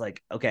conversation, it's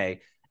like, okay.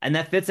 And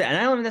that fits it. And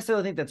I don't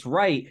necessarily think that's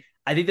right.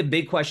 I think the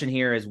big question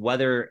here is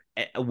whether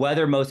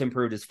most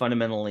improved is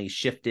fundamentally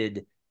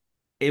shifted.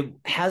 It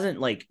hasn't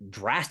like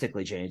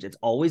drastically changed. It's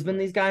always been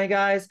these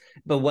guys,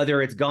 but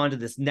whether it's gone to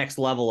this next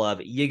level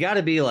of, you got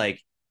to be like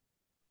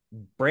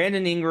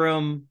Brandon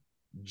Ingram,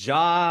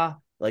 Ja,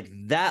 like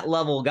that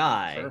level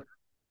guy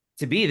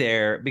to be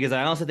there, because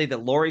I also think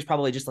that Lauri's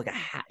probably just like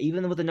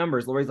even with the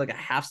numbers, Lauri's like a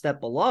half step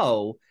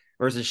below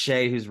versus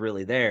Shai, who's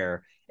really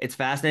there. It's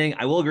fascinating.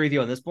 I will agree with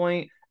you on this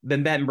point.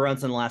 Been betting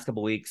Brunson the last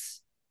couple of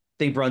weeks.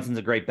 Think Brunson's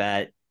a great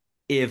bet.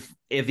 If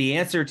the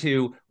answer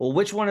to, well,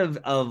 which one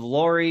of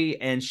Lauri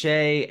and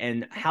Shai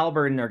and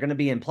Halliburton are going to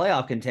be in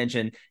playoff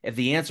contention, if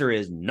the answer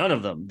is none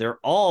of them, they're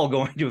all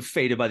going to have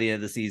faded by the end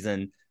of the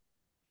season,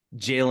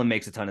 Jalen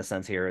makes a ton of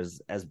sense here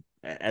as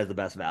the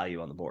best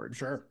value on the board.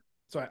 Sure.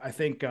 So I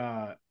think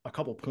a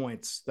couple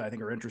points that I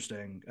think are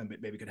interesting and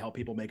maybe could help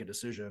people make a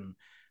decision.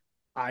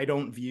 I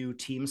don't view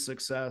team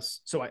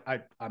success. So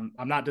I'm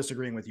not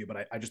disagreeing with you,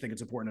 but I just think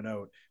it's important to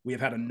note we have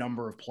had a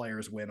number of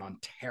players win on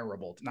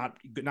terrible,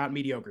 not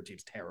mediocre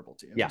teams, terrible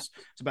teams. Yeah.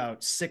 It's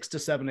about 6 to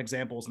 7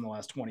 examples in the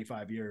last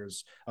 25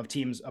 years of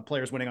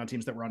players winning on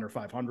teams that were under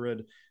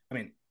 500. I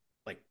mean,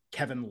 like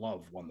Kevin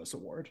Love won this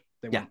award.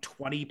 They won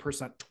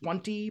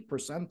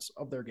 20%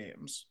 of their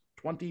games.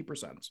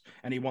 20%,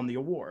 and he won the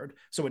award.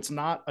 So it's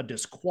not a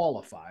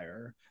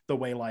disqualifier the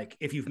way, like,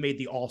 if you've made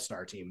the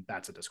all-star team,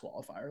 that's a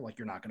disqualifier. Like,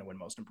 you're not going to win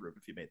most improved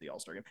if you made the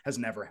all-star game. Has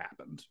never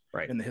happened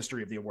in the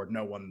history of the award.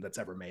 No one that's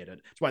ever made it.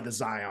 That's why the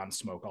Zion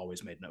smoke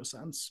always made no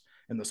sense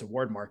in this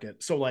award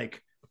market. So,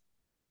 like,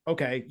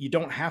 okay, you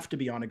don't have to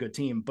be on a good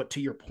team, but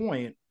to your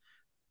point,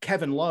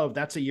 Kevin Love,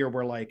 that's a year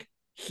where, like,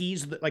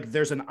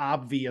 there's an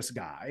obvious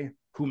guy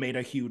who made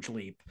a huge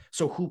leap.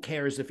 So who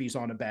cares if he's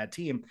on a bad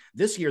team?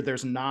 This year,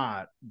 there's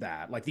not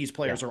that. Like, these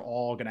players are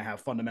all going to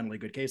have fundamentally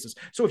good cases.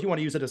 So if you want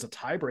to use it as a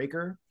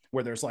tiebreaker,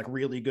 where there's like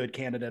really good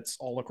candidates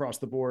all across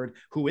the board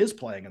who is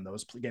playing in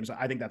those games,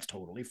 I think that's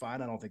totally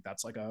fine. I don't think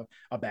that's like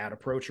a bad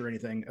approach or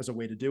anything as a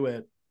way to do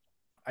it.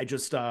 I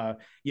just,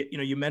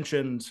 you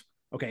mentioned,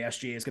 okay,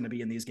 SGA is going to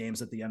be in these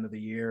games at the end of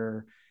the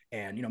year,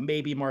 and,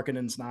 maybe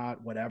Markkanen's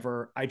not,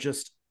 whatever.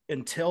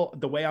 Until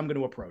the way I'm going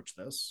to approach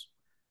this,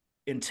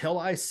 until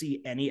I see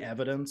any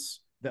evidence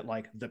that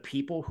like the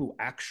people who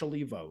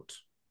actually vote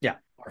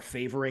are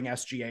favoring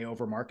SGA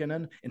over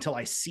Markkanen, until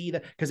I see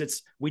that,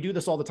 because we do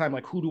this all the time,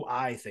 like, who do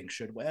I think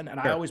should win? And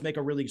I always make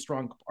a really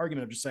strong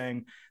argument of just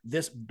saying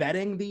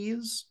betting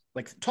these,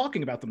 like,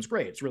 talking about them is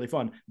great. It's really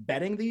fun.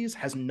 Betting these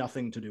has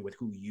nothing to do with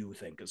who you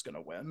think is going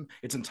to win.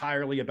 It's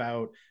entirely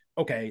about,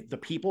 okay, the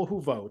people who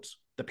vote,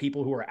 the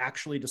people who are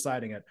actually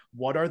deciding it,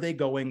 what are they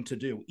going to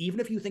do? Even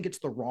if you think it's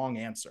the wrong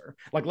answer.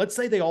 Like, let's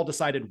say they all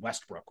decided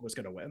Westbrook was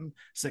going to win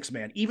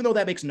 6-man, even though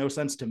that makes no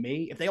sense to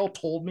me. If they all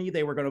told me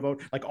they were going to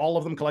vote, like all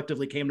of them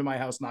collectively came to my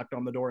house, knocked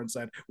on the door and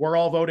said, we're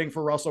all voting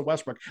for Russell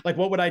Westbrook. Like,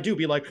 what would I do?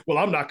 Be like, well,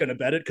 I'm not going to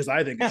bet it because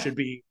I think it should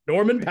be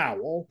Norman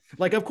Powell.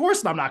 Like, of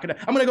course I'm going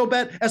to go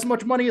bet as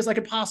much money as I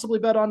could possibly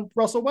bet on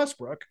Russell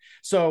Westbrook.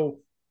 So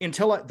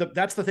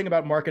that's the thing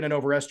about Markkanen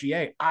over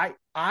SGA.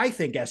 I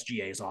think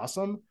SGA is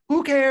awesome.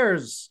 Who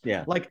cares?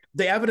 Yeah. Like,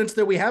 the evidence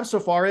that we have so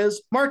far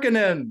is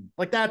Markkanen.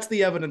 Like, that's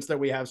the evidence that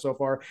we have so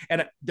far.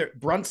 And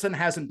Brunson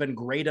hasn't been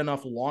great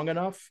enough long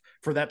enough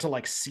for that to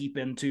like seep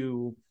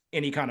into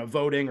any kind of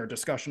voting or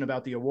discussion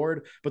about the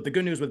award. But the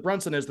good news with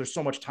Brunson is there's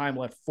so much time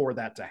left for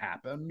that to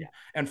happen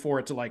and for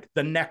it to, like,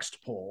 the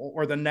next poll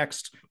or the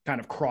next kind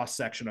of cross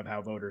section of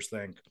how voters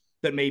think,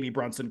 that maybe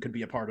Brunson could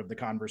be a part of the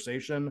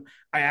conversation.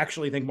 I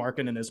actually think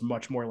Markkanen is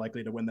much more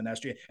likely to win than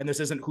SGA. And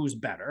this isn't who's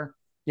better.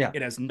 Yeah.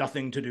 It has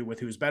nothing to do with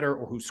who's better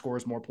or who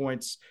scores more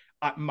points.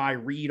 My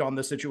read on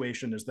the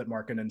situation is that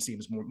Markkanen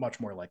seems much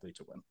more likely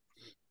to win.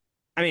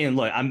 I mean,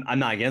 look, I'm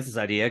not against this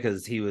idea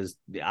because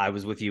I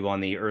was with you on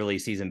the early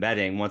season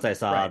betting. Once I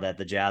saw that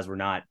the Jazz were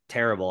not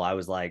terrible, I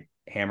was like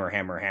hammer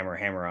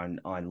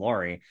on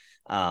Lauri.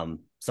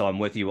 So I'm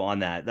with you on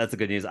that. That's the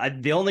good news.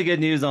 The only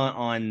good news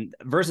on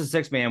versus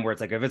six man, where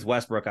it's like if it's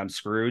Westbrook, I'm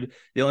screwed.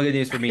 The only good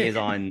news for me is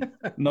on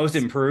most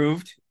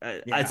improved.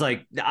 It's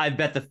like I've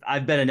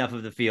bet enough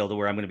of the field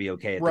where I'm going to be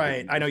okay.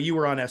 Right. I know you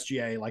were on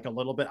SGA like a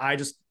little bit.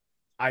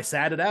 I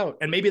sat it out,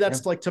 and maybe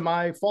that's like to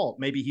my fault.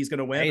 Maybe he's going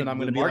to win, and I'm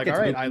going to be like, all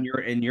right,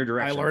 in your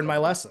direction. I learned my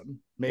lesson.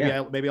 Maybe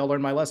I'll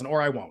learn my lesson,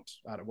 or I won't.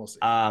 We'll see.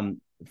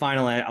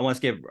 Finally, I want to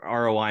skip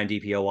ROI and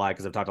DPOY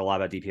because I've talked a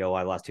lot about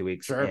DPOY the last 2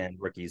 weeks, and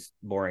Ricky's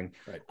boring.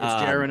 Right. It's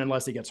Jaren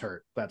unless he gets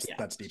hurt. That's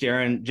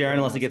DPOY. Jaren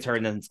unless he gets hurt,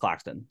 and then it's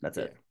Claxton. That's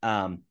it.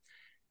 All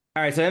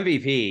right, so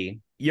MVP.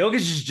 Jokic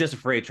is just a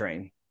freight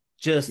train.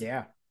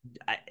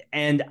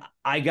 And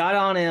I got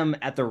on him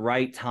at the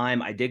right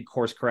time. I did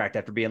course correct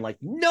after being like,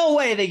 no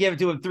way they give it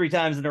to him 3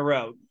 times in a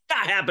row.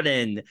 Not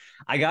happening.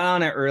 I got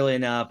on it early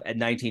enough at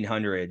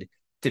 1900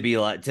 to be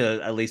like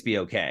to at least be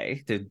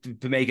okay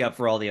to make up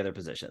for all the other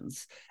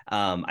positions.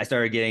 I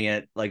started getting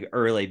it like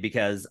early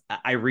because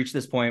I reached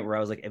this point where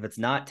I was like, if it's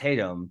not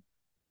Tatum,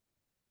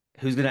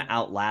 who's going to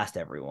outlast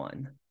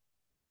everyone?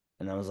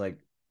 And I was like,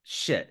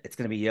 shit, it's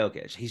going to be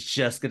Jokic. He's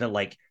just going to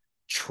like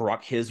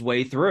truck his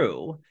way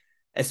through.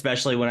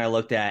 Especially when I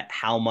looked at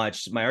how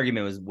much my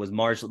argument was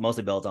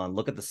mostly built on,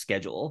 look at the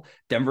schedule.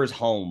 Denver's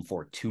home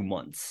for 2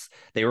 months.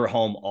 They were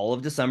home all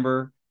of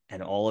December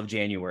and all of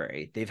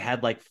January. They've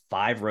had like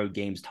 5 road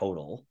games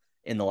total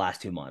in the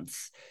last 2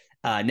 months.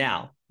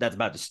 Now that's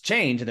about to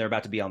change and they're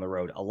about to be on the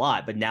road a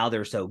lot, but now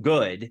they're so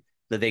good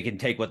that they can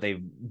take what they've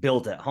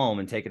built at home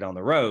and take it on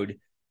the road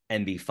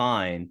and be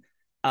fine.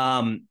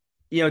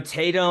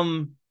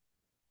 Tatum,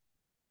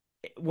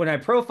 when I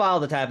profile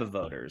the type of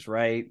voters,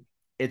 right,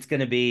 it's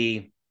going to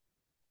be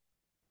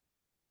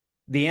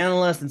the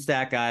analysts and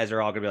stat guys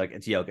are all going to be like,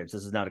 it's Jokic.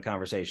 This is not a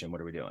conversation.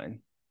 What are we doing?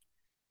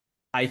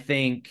 I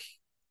think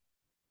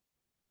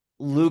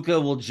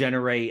Luka will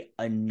generate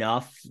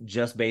enough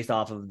just based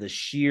off of the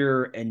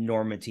sheer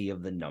enormity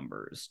of the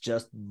numbers,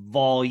 just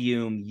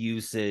volume,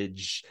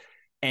 usage,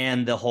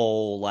 and the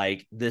whole,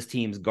 like, this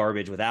team's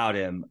garbage without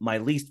him. My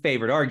least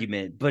favorite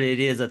argument, but it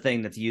is a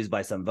thing that's used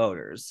by some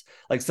voters.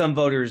 Like some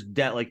voters,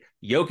 like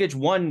Jokic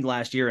won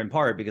last year in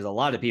part because a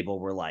lot of people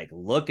were like,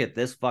 look at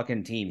this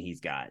fucking team he's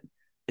got.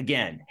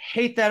 Again,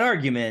 hate that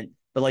argument,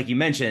 but like you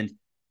mentioned,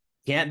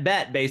 can't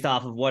bet based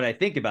off of what I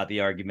think about the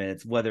argument.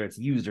 It's whether it's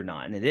used or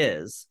not, and it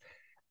is.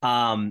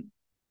 The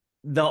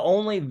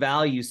only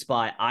value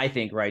spot I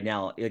think right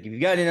now, like if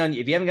you haven't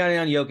gotten in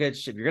on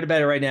Jokic, if you're gonna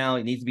bet it right now,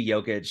 it needs to be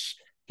Jokic.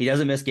 He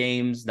doesn't miss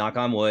games, knock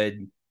on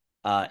wood.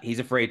 He's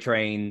a freight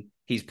train.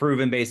 He's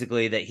proven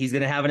basically that he's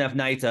going to have enough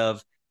nights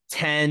of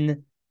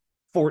 10,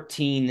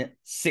 14,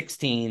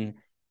 16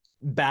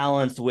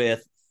 balanced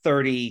with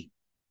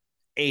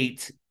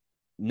 38,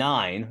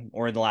 9,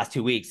 or in the last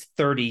 2 weeks,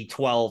 30,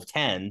 12,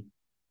 10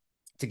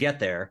 to get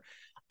there.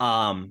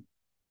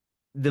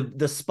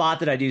 The spot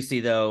that I do see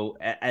though,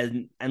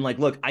 and like,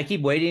 look, I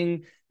keep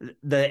waiting.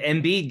 The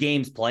Embiid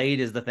games played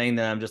is the thing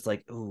that I'm just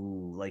like,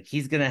 ooh, like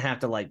he's going to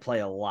have to like play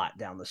a lot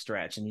down the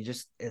stretch. And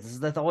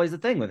that's always the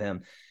thing with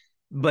him.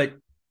 But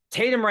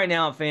Tatum right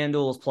now at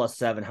FanDuel is plus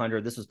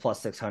 700. This was plus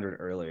 600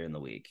 earlier in the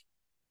week.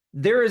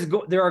 There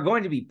are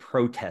going to be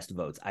protest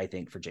votes, I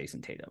think, for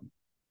Jason Tatum.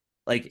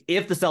 Like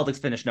if the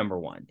Celtics finish number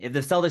 1, if the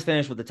Celtics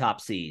finish with the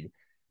top seed,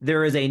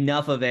 there is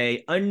enough with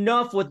the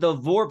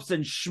Vorps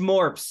and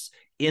Schmorps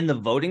in the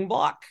voting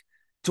block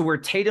to where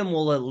Tatum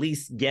will at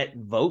least get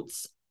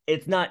votes.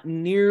 It's not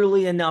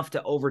nearly enough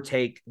to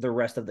overtake the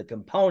rest of the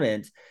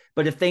components.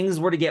 But if things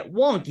were to get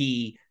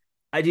wonky,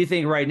 I do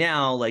think right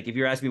now, like if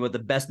you're asking me what the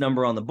best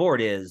number on the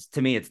board is,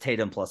 to me, it's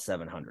Tatum plus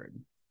 700.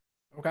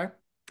 Okay.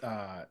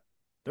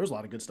 There's a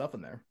lot of good stuff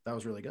in there. That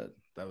was really good.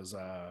 That was,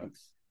 I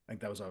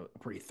think that was a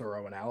pretty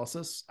thorough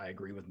analysis. I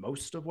agree with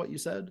most of what you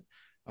said.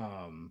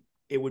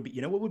 It would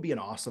be, what would be an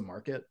awesome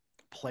market?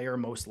 Player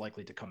most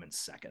likely to come in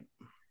second.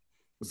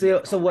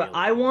 So what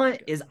I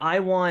want is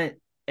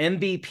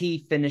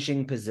MVP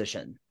finishing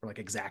position, or like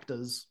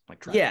exactas, like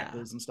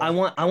trifectas and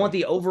stuff. I want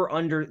the over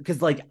under,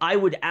 because like I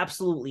would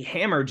absolutely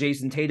hammer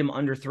Jason Tatum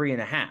under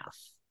 3.5.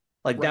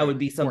 Like that would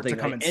be something. Or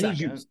to come in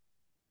second.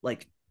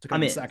 Like to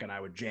come in second, I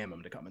would jam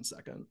him to come in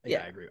second.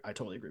 Yeah, I agree. I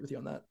totally agree with you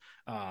on that.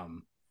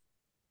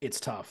 It's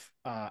tough.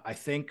 I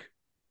think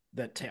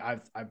that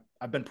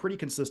I've been pretty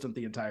consistent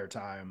the entire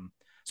time.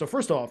 So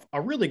first off, a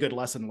really good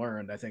lesson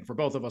learned, I think, for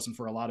both of us and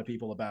for a lot of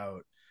people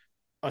about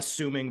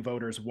assuming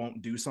voters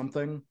won't do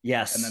something.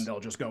 Yes. And then they'll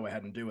just go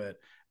ahead and do it,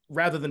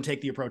 rather than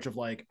take the approach of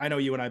like, I know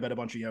you and I bet a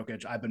bunch of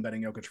Jokic. I've been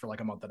betting Jokic for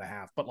like a month and a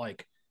half, but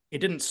like it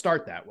didn't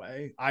start that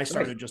way. I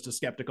started just as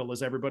skeptical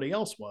as everybody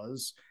else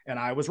was. And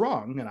I was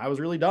wrong. And I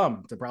was really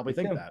dumb to probably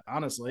think that,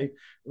 honestly.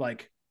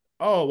 Like,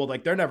 oh, well,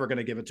 like they're never going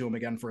to give it to him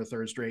again for a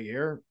third straight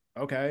year.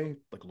 Okay.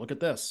 Like, look at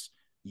this,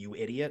 you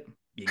idiot,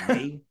 being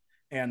me.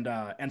 And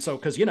so,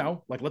 cause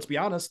like, let's be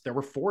honest, there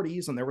were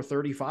 40s and there were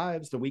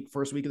 35s the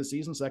first week of the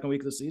season, second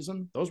week of the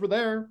season. Those were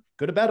there.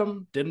 Could have bet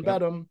them. Didn't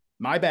bet them.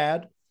 My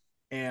bad.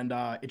 And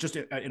it's just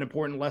an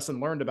important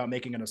lesson learned about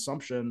making an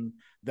assumption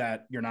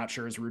that you're not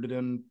sure is rooted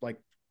in like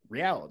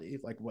reality.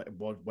 Like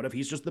what if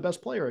he's just the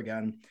best player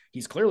again?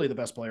 He's clearly the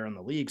best player in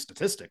the league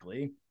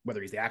statistically.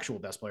 Whether he's the actual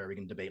best player, we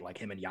can debate like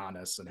him and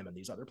Giannis and him and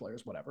these other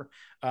players, whatever.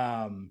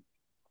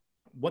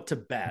 What to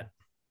bet?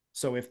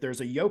 So if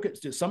there's a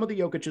Jokic, some of the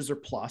Jokic's are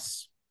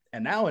plus,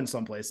 and now in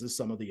some places,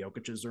 some of the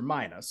Jokic's are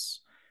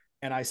minus.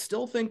 And I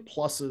still think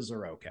pluses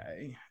are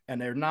okay. And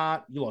they're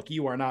not, look,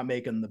 you are not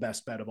making the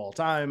best bet of all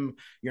time.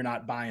 You're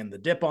not buying the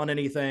dip on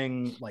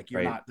anything. Like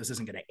you're not, this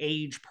isn't going to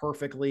age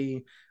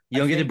perfectly. You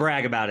don't get to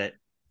brag about it.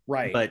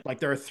 Right. But like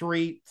there are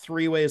three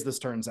ways this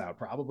turns out,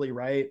 probably,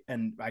 right?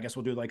 And I guess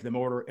we'll do like them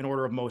in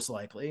order of most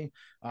likely.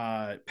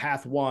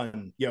 Path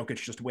one, Jokic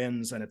just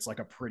wins, and it's like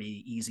a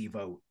pretty easy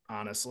vote,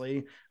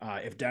 honestly.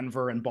 If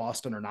Denver and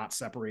Boston are not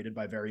separated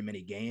by very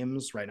many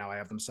games, right now I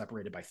have them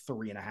separated by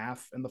 3.5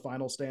 in the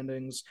final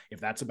standings. If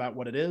that's about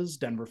what it is,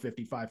 Denver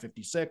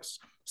 55-56,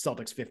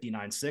 Celtics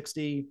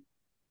 59-60.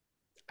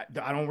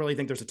 I don't really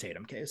think there's a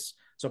Tatum case.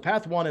 So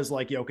path one is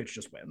like Jokic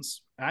just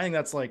wins. And I think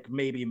that's like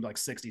maybe like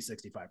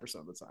 60-65%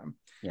 of the time.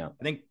 Yeah.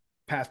 I think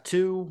path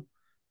two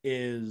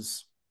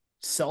is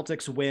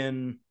Celtics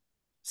win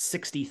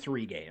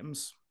 63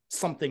 games,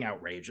 something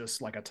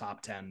outrageous, like a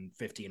top 10,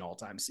 15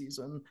 all-time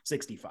season,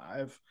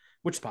 65,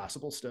 which is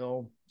possible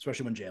still,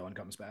 especially when Jalen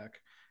comes back.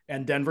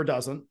 And Denver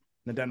doesn't.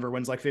 And Denver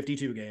wins like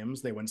 52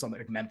 games. They win something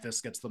like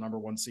Memphis gets the number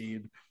 1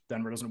 seed.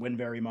 Denver doesn't win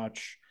very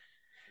much.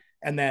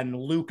 And then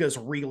Luka's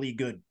really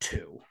good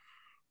too.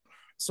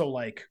 So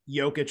like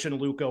Jokic and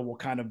Luka will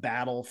kind of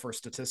battle for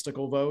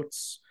statistical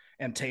votes,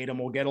 and Tatum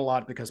will get a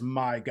lot because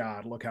my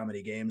God, look how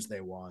many games they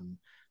won.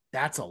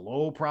 That's a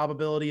low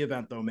probability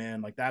event though,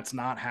 man. Like that's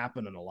not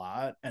happening a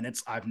lot. And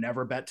I've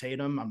never bet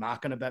Tatum. I'm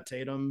not going to bet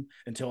Tatum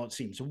until it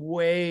seems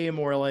way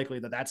more likely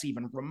that that's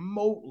even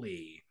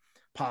remotely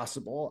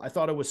possible. I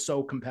thought it was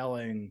so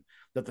compelling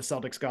that the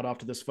Celtics got off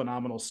to this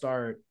phenomenal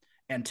start,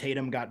 and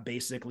Tatum got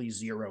basically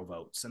 0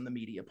 votes in the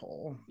media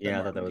poll. Yeah,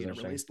 I thought that was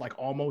interesting. Released, like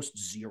almost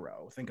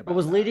 0. Think about it. It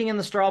was leading in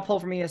the straw poll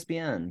from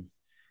ESPN.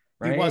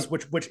 Right? He was,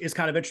 which is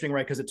kind of interesting,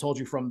 right? Because it told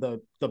you from the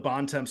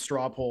Bontemps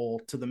straw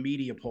poll to the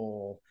media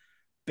poll,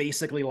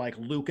 basically like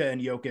Luka and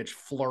Jokic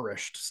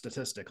flourished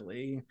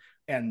statistically,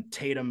 and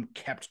Tatum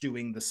kept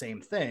doing the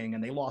same thing,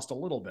 and they lost a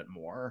little bit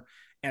more.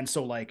 And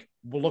so like,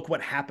 well, look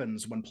what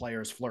happens when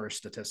players flourish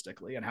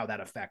statistically and how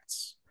that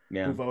affects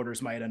who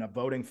voters might end up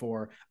voting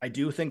for. I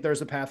do think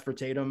there's a path for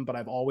Tatum, but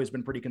I've always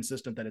been pretty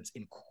consistent that it's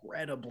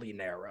incredibly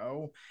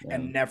narrow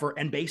and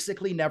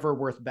basically never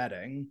worth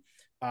betting.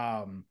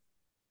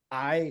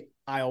 I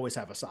always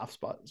have a soft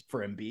spot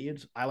for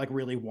Embiid. I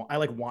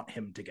want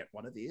him to get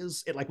one of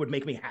these. It like would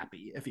make me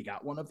happy if he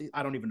got one of these.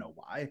 I don't even know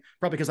why.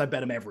 Probably because I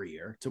bet him every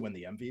year to win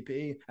the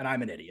MVP, and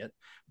I'm an idiot.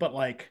 But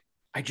like,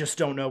 I just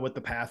don't know what the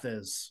path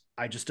is.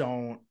 I just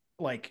don't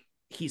like.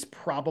 He's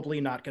probably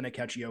not going to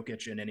catch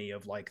Jokic in any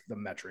of like the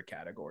metric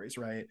categories,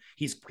 right?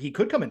 He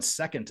could come in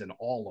second in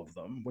all of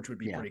them, which would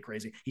be pretty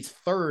crazy. He's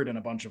third in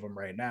a bunch of them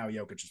right now.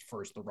 Jokic is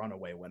first, the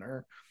runaway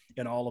winner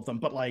in all of them.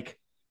 But like,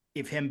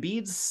 if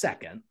Embiid's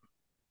second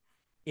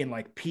in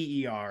like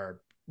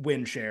PER,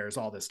 win shares,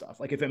 all this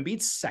stuff, like if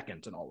Embiid's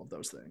second in all of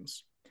those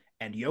things,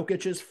 and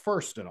Jokic is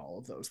first in all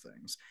of those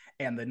things,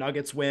 and the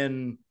Nuggets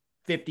win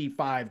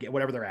 55,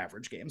 whatever their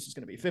average games is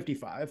going to be,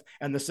 55,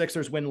 and the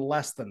Sixers win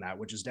less than that,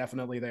 which is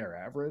definitely their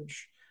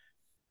average.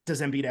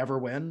 Does Embiid ever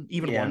win?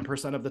 Even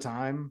 1% of the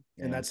time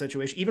in that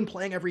situation, even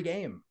playing every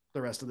game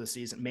the rest of the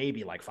season,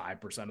 maybe like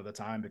 5% of the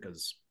time,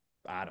 because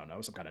I don't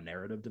know, some kind of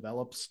narrative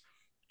develops.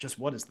 Just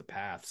what is the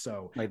path?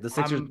 So like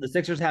the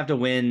Sixers have to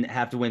win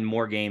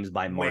more games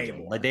by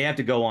margin. Like they have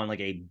to go on like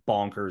a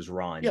bonkers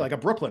run. Yeah, like a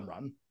Brooklyn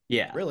run.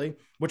 Yeah, really,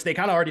 which they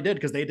kind of already did,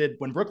 because they did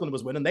when Brooklyn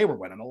was winning, they were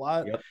winning a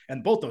lot,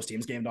 and both those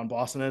teams gamed on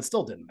Boston, and it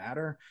still didn't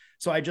matter.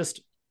 So I don't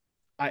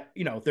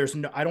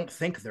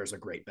think there's a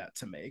great bet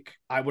to make.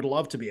 I would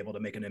love to be able to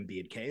make an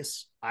Embiid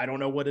case. I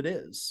don't know what it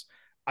is.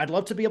 I'd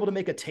love to be able to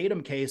make a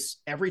Tatum case.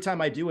 Every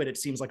time I do it, it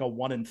seems like a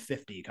 1 in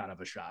 50 kind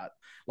of a shot.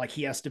 Like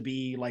he has to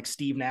be like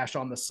Steve Nash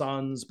on the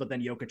Suns, but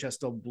then Jokic has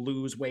to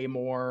lose way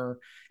more.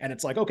 And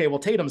it's like, okay, well,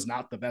 Tatum's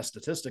not the best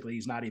statistically.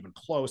 He's not even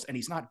close, and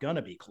he's not going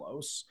to be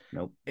close.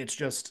 Nope. It's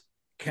just,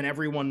 can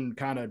everyone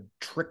kind of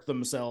trick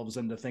themselves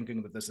into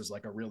thinking that this is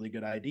like a really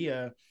good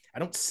idea? I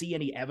don't see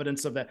any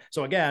evidence of that.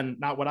 So again,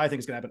 not what I think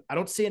is going to happen. I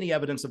don't see any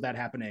evidence of that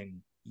happening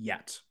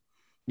yet.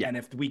 Yeah. And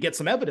if we get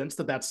some evidence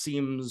that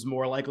seems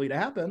more likely to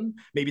happen,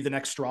 maybe the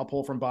next straw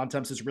poll from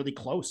Bontemps is really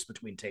close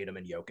between Tatum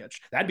and Jokic.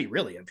 That'd be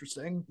really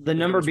interesting. The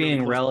number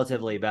being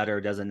relatively better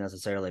doesn't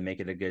necessarily make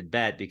it a good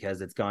bet,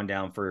 because it's gone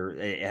down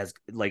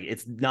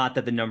it's not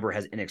that the number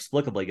has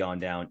inexplicably gone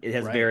down. It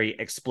has very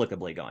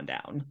explicably gone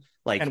down.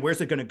 Like, and where's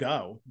it going to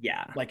go?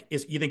 yeah. Like,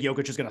 you think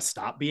Jokic is going to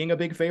stop being a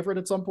big favorite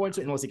at some point,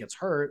 unless he gets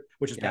hurt,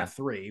 which is Yeah. path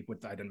 3.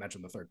 With I didn't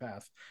mention the third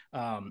path,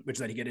 which is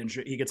that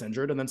he gets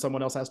injured, and then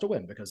someone else has to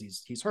win because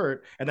he's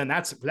hurt, and then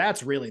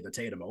that's really the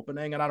Tatum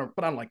opening. And I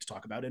don't like to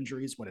talk about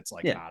injuries when it's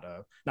like not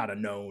a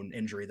known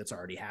injury that's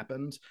already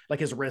happened. Like,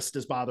 his wrist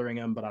is bothering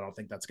him, but I don't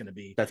think that's going to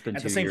be. That's been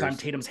at 2 the same years. time.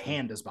 Tatum's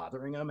hand is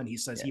bothering him, and he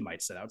says he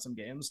might sit out some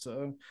games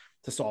to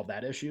solve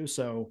that issue.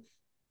 So.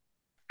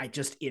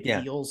 It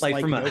feels like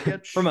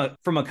Jokic.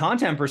 from a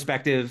content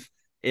perspective,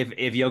 if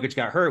Jokic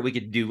got hurt, we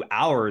could do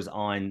hours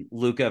on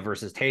Luka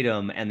versus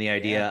Tatum and the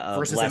idea of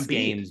versus less Embiid.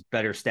 Games,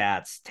 better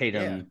stats,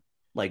 Tatum,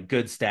 like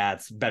good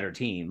stats, better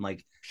team.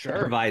 Like, Sure. that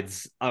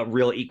provides a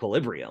real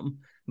equilibrium.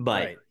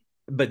 But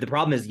the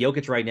problem is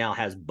Jokic right now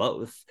has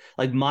both.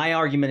 Like, my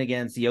argument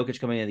against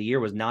Jokic coming into the year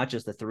was not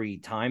just the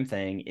 3-time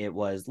thing. It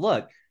was,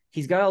 look,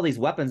 he's got all these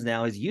weapons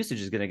now. His usage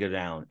is going to go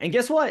down. And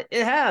guess what?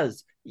 It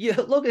has. You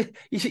look at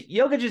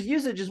Jokic's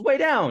usage is way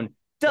down.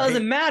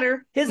 Doesn't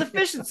matter. His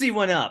efficiency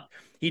went up.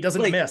 He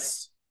doesn't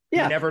miss.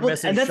 Yeah, he never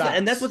misses and shots.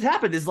 And that's what's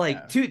happened is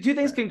like two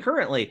things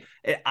concurrently.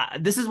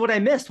 This is what I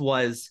missed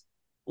was,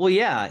 well,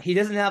 yeah, he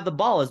doesn't have the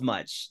ball as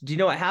much. Do you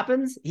know what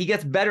happens? He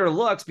gets better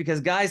looks because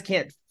guys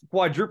can't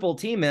quadruple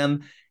team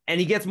him, and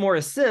he gets more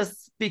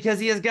assists because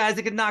he has guys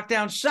that can knock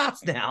down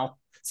shots now.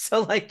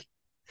 So like,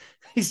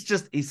 he's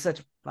such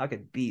a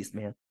fucking beast,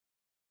 man.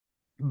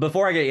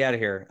 Before I get you out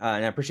of here,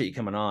 and I appreciate you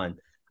coming on,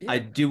 I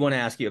do want to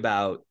ask you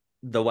about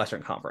the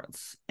Western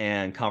Conference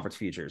and conference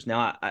futures.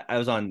 Now, I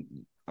was on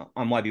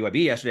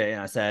YBYB yesterday,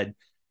 and I said,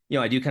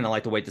 I do kind of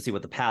like to wait to see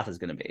what the path is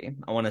going to be.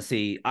 I want to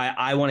see,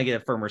 I want to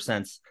get a firmer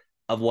sense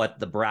of what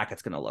the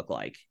bracket's going to look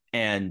like.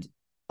 And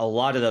a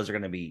lot of those are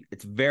going to be,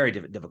 it's very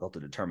difficult to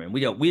determine. We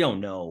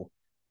don't know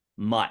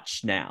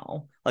much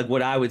now. Like,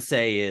 what I would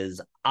say is,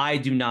 I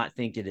do not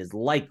think it is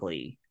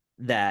likely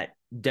that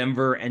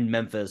Denver and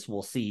Memphis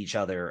will see each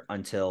other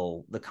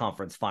until the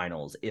conference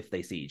finals, if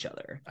they see each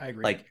other. I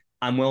agree. Like,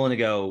 I'm willing to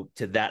go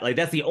to that. Like,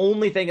 that's the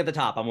only thing at the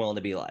top I'm willing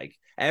to be like.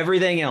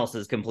 Everything else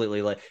is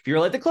completely like, if you're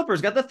like the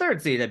Clippers got the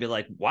 3rd seed, I'd be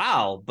like,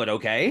 wow, but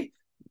okay.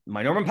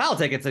 My Norman Powell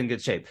ticket's in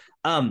good shape.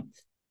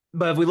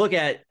 But if we look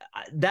at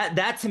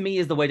that to me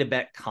is the way to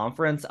bet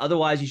conference.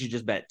 Otherwise, you should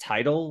just bet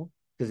title,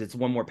 because it's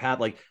one more path.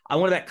 Like, I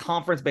want to bet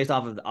conference based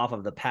off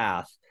of the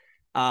path.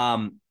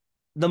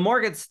 The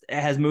markets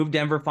has moved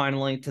Denver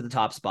finally to the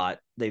top spot.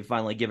 They've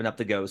finally given up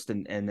the ghost,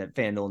 and at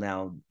FanDuel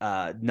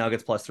now,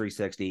 Nuggets plus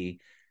 360,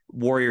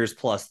 Warriors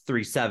plus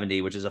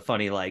 370, which is a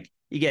funny, like,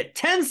 you get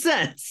 10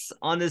 cents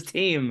on this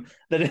team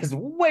that is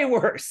way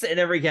worse in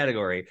every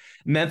category.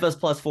 Memphis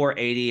plus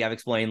 480. I've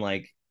explained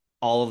like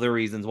all of the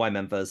reasons why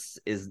Memphis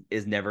is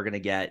never going to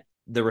get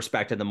the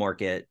respect in the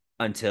market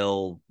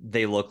until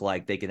they look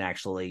like they can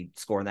actually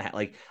score in the hat.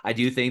 Like, I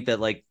do think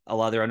that like a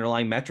lot of their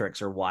underlying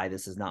metrics are why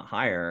this is not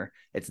higher.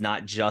 It's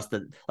not just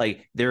that,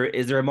 like,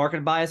 is there a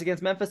market bias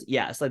against Memphis?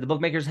 Yes. Like, the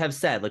bookmakers have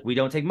said, like, we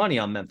don't take money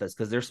on Memphis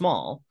because they're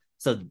small.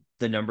 So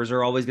the numbers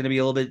are always going to be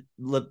a little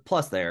bit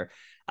plus there.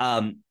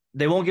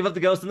 They won't give up the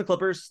ghost in the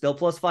Clippers, still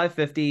plus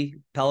 550,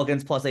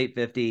 Pelicans plus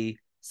 850,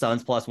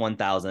 Suns plus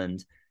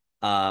 1,000.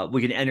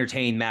 We can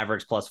entertain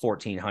Mavericks plus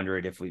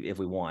 1,400 if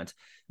we want.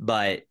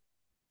 But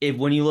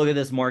when you look at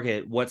this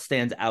market, what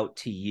stands out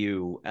to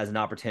you as an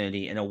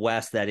opportunity in a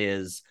West that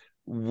is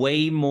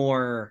way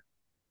more?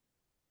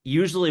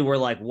 Usually we're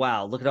like,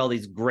 wow, look at all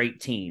these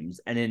great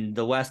teams. And in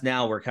the West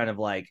now, we're kind of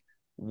like,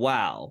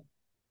 wow,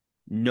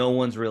 no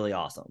one's really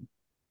awesome.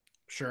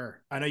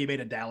 Sure. I know you made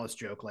a Dallas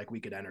joke, like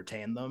we could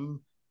entertain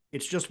them.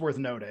 It's just worth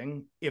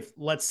noting, if,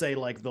 let's say,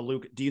 like,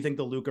 do you think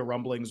the Luka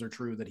rumblings are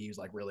true that he's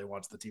like really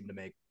wants the team to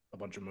make a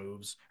bunch of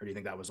moves, or do you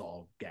think that was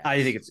all gas?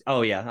 I think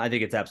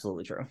it's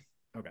absolutely true.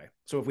 Okay.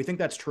 So if we think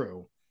that's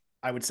true,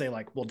 I would say,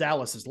 like, well,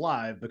 Dallas is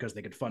live because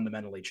they could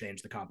fundamentally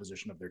change the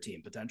composition of their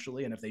team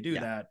potentially. And if they do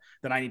that,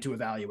 then I need to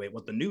evaluate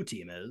what the new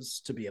team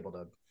is to be able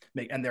to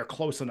make, and they're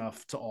close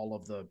enough to all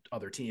of the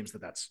other teams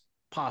that's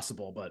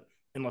possible. But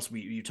unless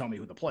you tell me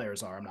who the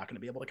players are, I'm not going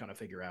to be able to kind of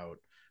figure out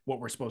what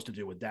we're supposed to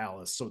do with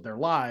Dallas. So they're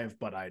live,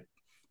 but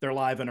they're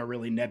live in a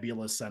really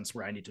nebulous sense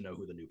where I need to know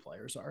who the new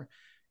players are.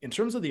 In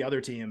terms of the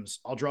other teams,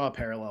 I'll draw a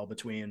parallel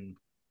between,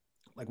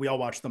 like, we all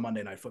watched the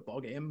Monday Night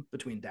Football game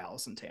between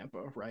Dallas and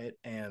Tampa, right?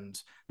 And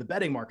the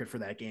betting market for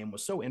that game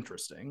was so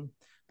interesting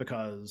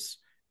because,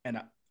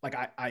 and like,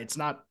 it's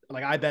not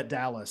like I bet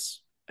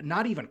Dallas,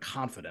 not even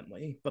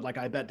confidently, but like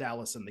I bet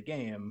Dallas in the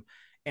game.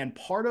 And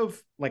part of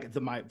like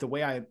the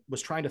way I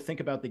was trying to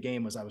think about the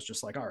game was I was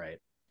just like, all right,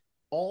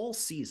 all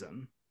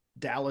season,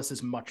 Dallas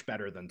is much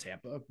better than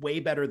Tampa, way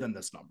better than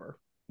this number,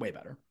 way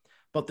better.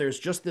 But there's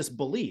just this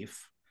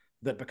belief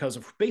that because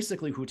of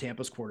basically who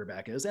Tampa's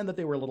quarterback is and that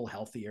they were a little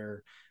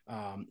healthier,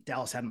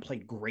 Dallas hadn't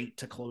played great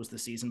to close the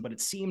season, but it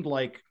seemed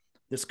like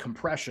this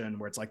compression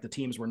where it's like the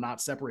teams were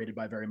not separated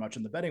by very much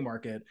in the betting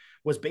market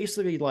was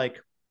basically like,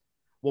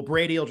 well,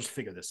 Brady will just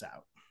figure this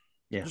out.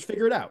 Yeah. Just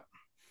figure it out.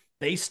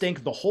 They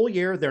stink the whole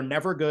year. They're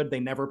never good. They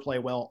never play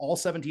well. All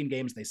 17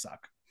 games, they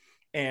suck.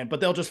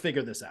 But they'll just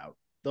figure this out.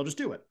 They'll just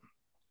do it.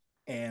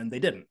 And they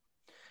didn't.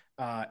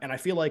 And I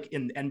feel like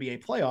in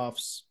NBA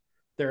playoffs,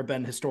 there have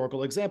been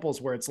historical examples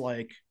where it's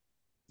like,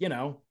 you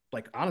know,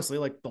 like honestly,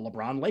 like the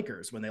LeBron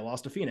Lakers when they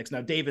lost to Phoenix.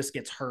 Now Davis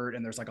gets hurt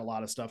and there's like a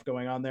lot of stuff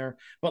going on there,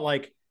 but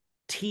like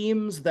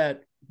teams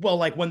that, well,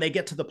 like when they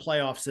get to the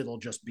playoffs, it'll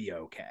just be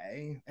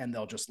okay and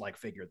they'll just like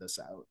figure this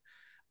out.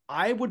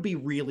 I would be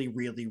really,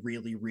 really,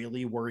 really,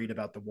 really worried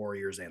about the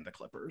Warriors and the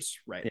Clippers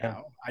right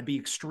now. I'd be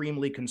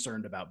extremely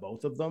concerned about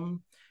both of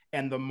them.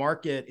 And the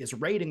market is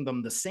rating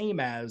them the same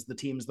as the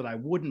teams that I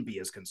wouldn't be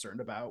as concerned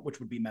about, which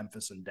would be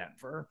Memphis and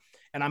Denver.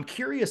 And I'm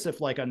curious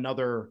if like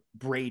another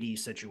Brady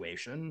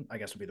situation, I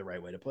guess would be the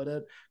right way to put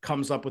it,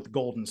 comes up with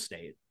Golden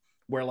State,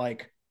 where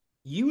like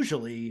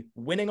usually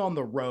winning on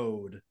the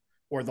road,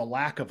 or the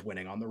lack of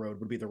winning on the road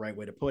would be the right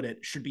way to put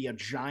it, should be a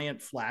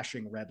giant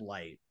flashing red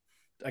light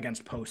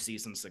against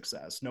postseason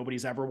success.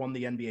 Nobody's ever won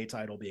the NBA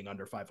title being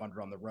under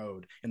 500 on the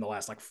road in the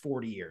last like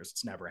 40 years.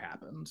 It's never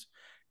happened.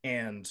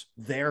 And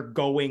they're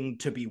going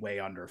to be way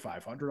under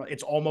 500.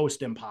 It's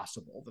almost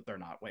impossible that they're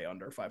not way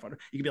under 500.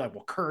 You could be like,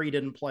 well, Curry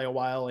didn't play a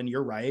while, and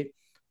you're right.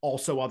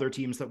 Also, other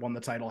teams that won the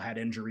title had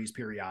injuries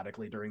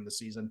periodically during the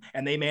season,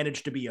 and they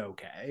managed to be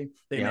okay.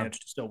 They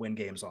managed to still win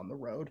games on the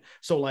road.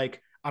 So, like,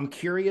 I'm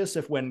curious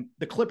if when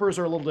the Clippers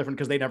are a little different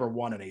because they never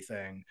won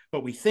anything,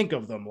 but we think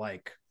of them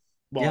like,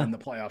 well, in the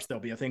playoffs,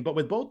 they'll be a thing. But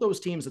with both those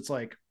teams, it's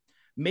like,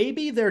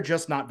 maybe they're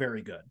just not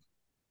very good.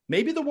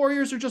 Maybe the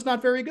Warriors are just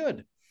not very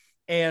good.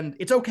 And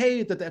it's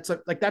okay that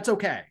that's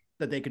okay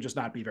that they could just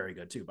not be very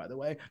good too, by the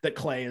way, that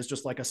Clay is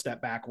just like a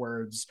step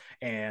backwards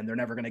and they're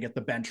never going to get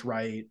the bench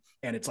right.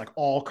 And it's like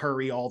all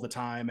Curry all the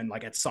time. And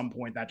like at some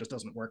point that just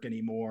doesn't work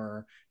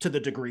anymore to the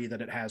degree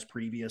that it has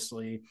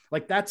previously.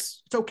 Like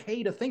it's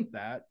okay to think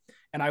that.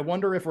 And I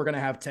wonder if we're going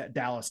to have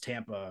Dallas,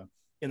 Tampa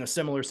in a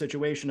similar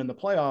situation in the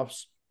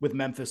playoffs with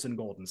Memphis and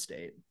Golden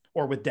State,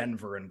 or with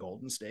Denver and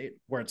Golden State,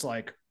 where it's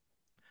like,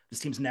 this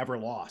team's never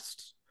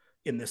lost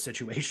in this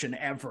situation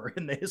ever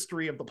in the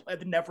history of the play.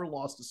 They never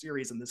lost a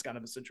series in this kind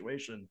of a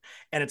situation.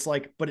 And it's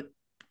like,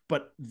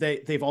 but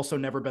they've also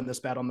never been this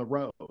bad on the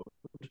road,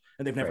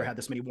 and they've never had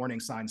this many warning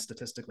signs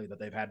statistically that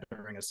they've had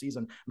during a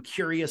season. I'm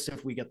curious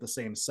if we get the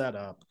same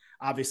setup.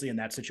 Obviously in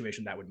that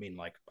situation, that would mean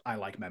like, I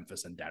like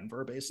Memphis and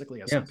Denver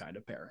basically as some kind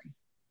of pairing.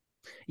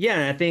 Yeah.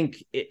 And I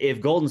think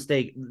if Golden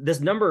State, this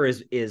number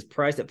is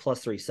priced at plus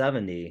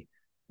 370,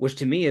 which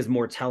to me is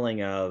more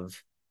telling of,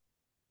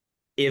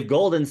 if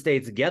Golden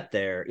States get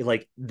there,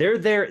 like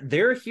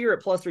they're here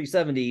at plus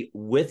 370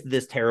 with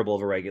this terrible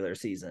of a regular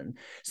season.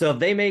 So if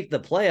they make the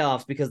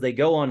playoffs because they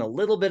go on a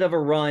little bit of a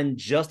run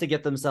just to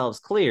get themselves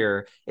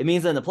clear, it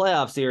means that in the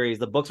playoff series,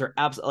 the books are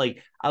absolutely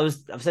like, I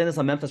was saying this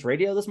on Memphis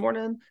radio this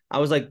morning. I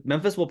was like,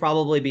 Memphis will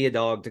probably be a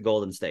dog to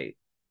Golden State,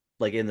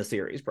 like in the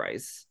series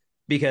price,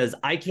 because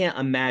I cannot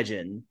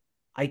imagine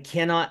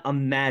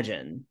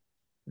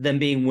them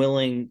being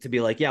willing to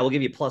be like, yeah, we'll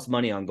give you plus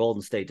money on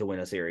Golden State to win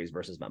a series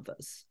versus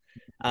Memphis.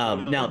 Now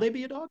will they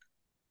be a dog?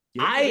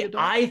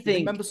 I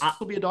think Memphis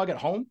will be a dog at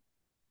home.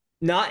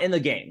 Not in the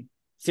game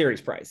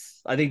series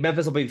price. I think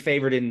Memphis will be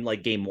favored in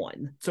like game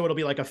one. So it'll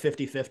be like a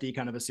 50-50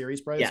 kind of a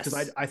series price. Yes.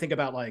 Because I think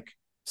about like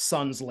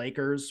Suns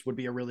Lakers would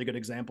be a really good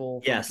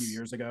example from a few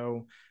years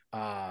ago.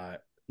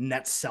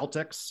 Nets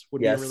Celtics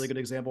would be a really good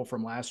example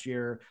from last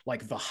year.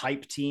 Like the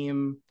hype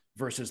team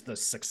versus the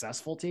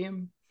successful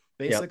team,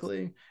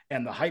 basically.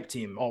 And the hype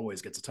team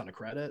always gets a ton of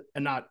credit,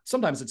 and not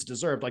sometimes it's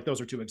deserved. Like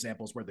those are two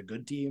examples where the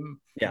good team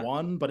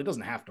won, but it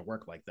doesn't have to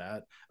work like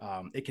that.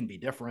 It can be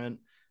different.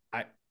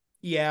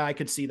 I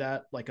could see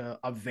that like a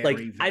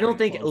very, very I don't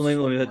think, let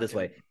me put it this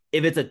way.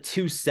 If it's a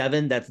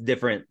 2-7, that's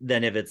different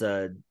than if it's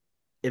a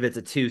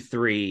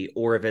 2-3,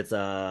 or if it's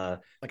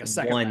a like a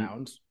second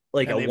round,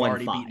 like and a they've 1-5.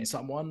 already beaten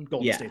someone.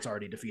 Golden State's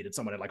already defeated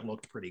someone that like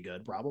looked pretty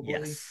good probably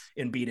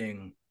in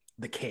beating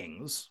the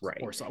Kings, right?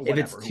 Or so, if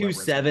it's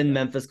 2-7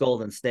 Memphis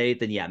Golden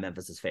State, then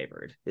Memphis is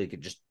favored. You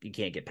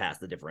can't get past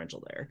the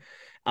differential there.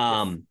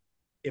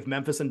 If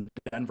Memphis and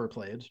Denver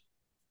played,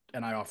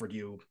 and I offered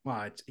you,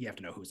 you have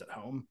to know who's at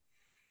home.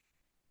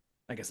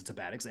 I guess it's a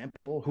bad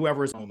example.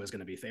 Whoever's home is going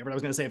to be favored. I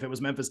was going to say if it was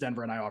Memphis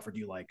Denver and I offered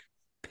you like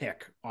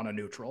pick on a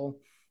neutral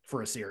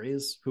for a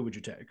series, who would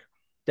you take?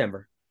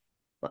 Denver.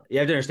 You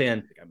have to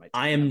understand.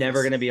 I am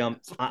never going to be on.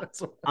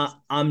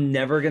 I'm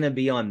never going to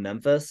be on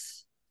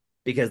Memphis,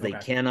 because they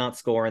cannot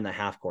score in the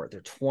half court.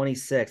 They're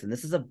 26, and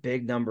this is a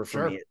big number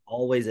for me. It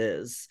always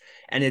is.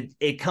 And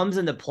it comes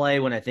into play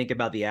when I think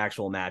about the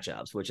actual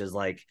matchups, which is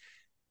like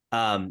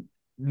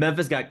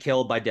Memphis got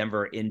killed by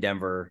Denver in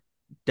Denver.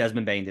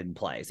 Desmond Bane didn't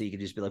play. So you could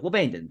just be like, well,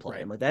 Bane didn't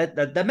play. I'm like,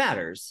 that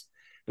matters.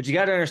 But you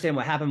got to understand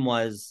what happened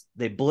was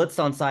they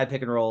blitzed on side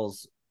pick and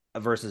rolls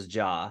versus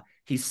Ja.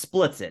 He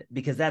splits it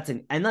because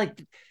and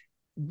like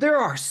there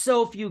are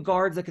so few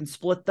guards that can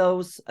split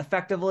those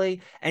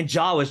effectively. And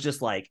Ja was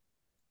just like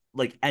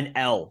an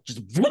L,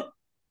 just whoop,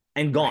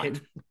 and gone,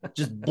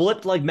 just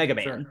blipped like Mega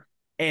Man.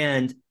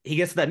 And he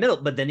gets to that middle,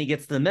 but then he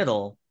gets to the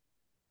middle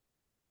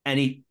and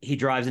he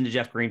drives into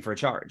Jeff Green for a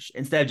charge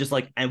instead of just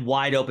like a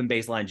wide open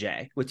baseline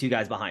J with two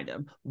guys behind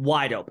him,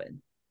 wide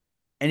open.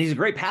 And he's a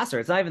great passer.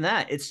 It's not even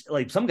that. It's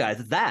like some guys,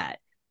 it's that.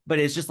 But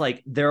it's just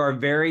like there are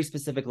very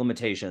specific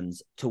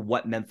limitations to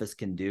what Memphis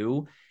can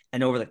do.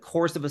 And over the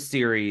course of a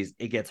series,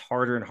 it gets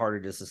harder and harder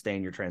to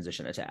sustain your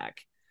transition attack,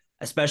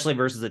 especially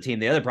versus a team.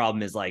 The other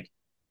problem is like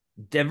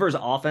Denver's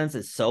offense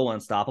is so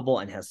unstoppable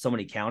and has so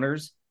many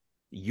counters.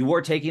 You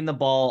are taking the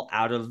ball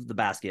out of the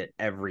basket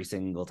every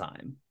single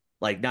time.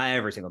 Like not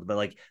every single, but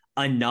like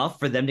enough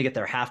for them to get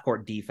their half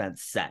court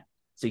defense set.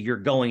 So you're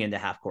going into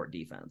half court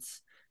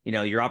defense. You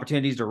know, your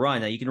opportunities to run.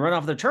 Now you can run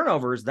off the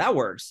turnovers. That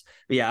works.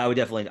 But yeah, I would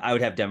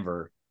have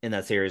Denver in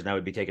that series, and I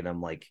would be taking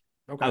them like,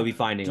 Okay. I would be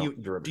finding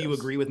derivatives. Do you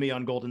agree with me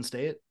on Golden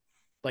State?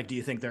 Like, do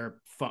you think they're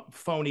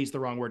phony's the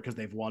wrong word because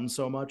they've won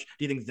so much?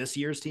 Do you think this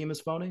year's team is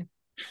phony?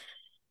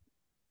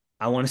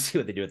 I want to see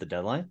what they do at the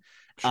deadline.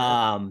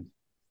 Sure.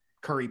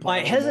 Curry. My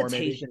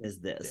hesitation is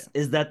this: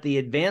 is that the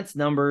advanced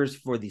numbers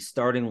for the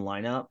starting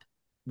lineup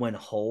when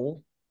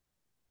whole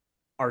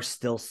are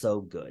still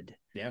so good.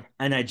 Yeah.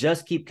 And I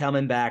just keep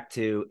coming back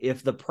to,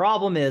 if the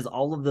problem is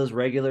all of those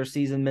regular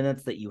season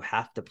minutes that you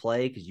have to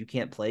play because you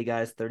can't play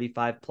guys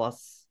 35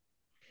 plus.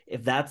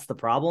 If that's the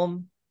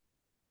problem,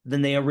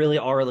 then they really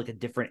are like a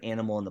different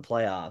animal in the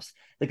playoffs.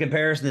 The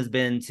comparison has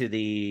been to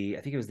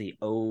I think it was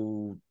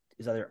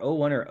is either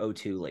 01 or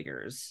 02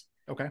 Lakers.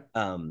 Okay.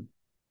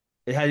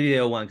 It had to be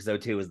the 01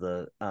 because 02 was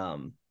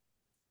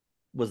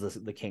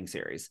the King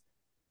series.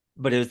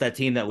 But it was that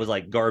team that was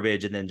like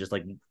garbage and then just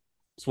like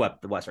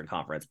swept the Western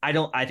Conference. I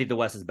think the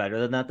West is better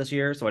than that this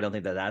year, so I don't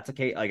think that's a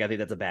case. Like I think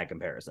that's a bad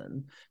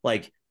comparison.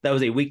 Like that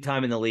was a weak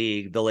time in the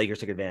league. The Lakers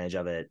took advantage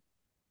of it.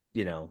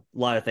 You know, a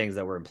lot of things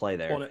that were in play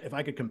there. Well, if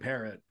I could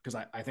compare it, because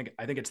I think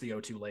it's the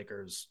 02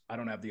 Lakers. I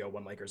don't have the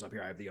 01 Lakers up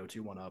here. I have the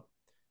 02 one up.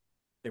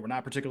 They were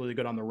not particularly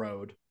good on the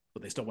road,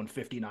 but they still won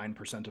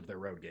 59% of their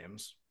road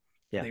games.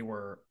 Yeah.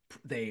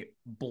 They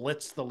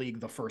blitzed the league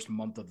the first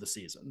month of the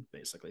season,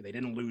 basically. They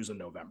didn't lose in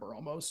November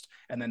almost.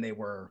 And then they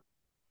were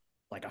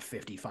like a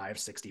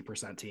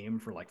 55-60% team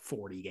for like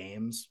 40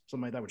 games,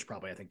 something like that, which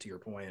probably, I think to your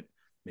point,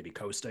 maybe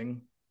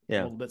coasting. A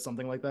little bit,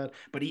 something like that.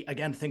 But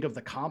again, think of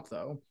the comp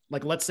though.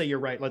 Like, let's say you're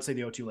right. Let's say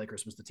the 02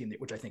 Lakers was the team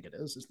which I think it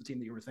is the team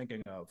that you were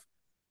thinking of.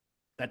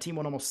 That team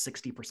won almost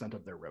 60%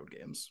 of their road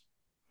games.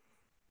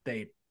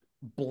 They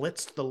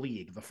blitzed the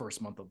league the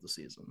first month of the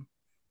season.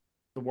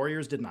 The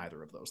Warriors did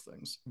neither of those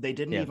things. They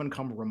didn't even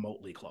come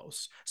remotely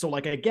close. So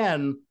like,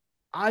 again,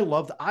 I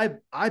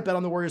bet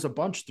on the Warriors a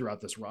bunch throughout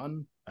this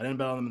run. I didn't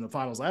bet on them in the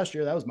finals last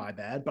year. That was my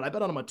bad, but I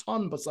bet on them a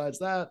ton besides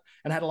that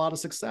and had a lot of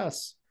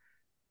success.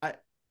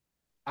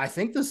 I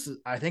think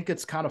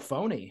it's kind of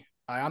phony.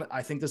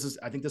 I think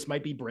this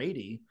might be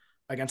Brady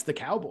against the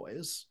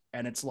Cowboys.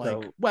 And it's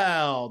like,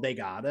 well, they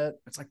got it.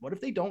 It's like, what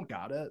if they don't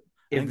got it?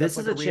 If this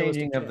is a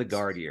changing of the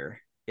guard year,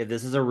 if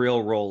this is a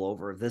real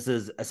rollover, if this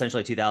is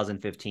essentially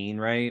 2015,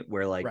 right?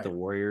 Where like the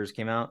Warriors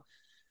came out.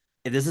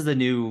 If this is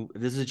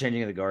a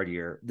changing of the guard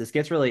year, this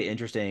gets really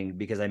interesting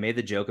because I made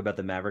the joke about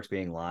the Mavericks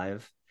being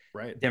live.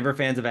 Right. Denver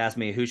fans have asked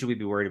me, who should we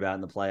be worried about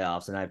in the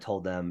playoffs? And I've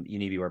told them, you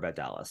need to be worried about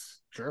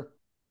Dallas. Sure.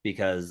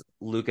 Because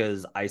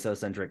Luka's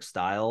isocentric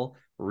style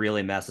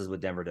really messes with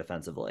Denver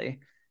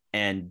defensively,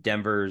 and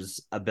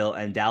Dallas's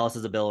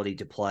ability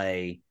to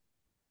play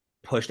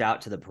pushed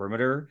out to the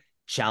perimeter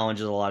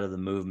challenges a lot of the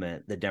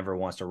movement that Denver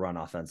wants to run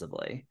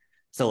offensively.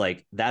 So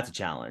like that's a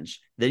challenge.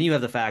 Then you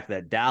have the fact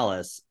that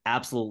Dallas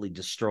absolutely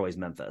destroys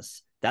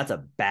Memphis. That's a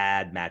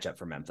bad matchup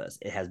for Memphis.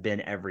 It has been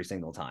every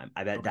single time.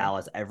 I bet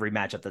Dallas every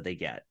matchup that they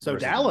get. So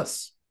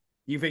Dallas,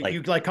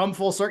 you come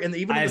full circle, and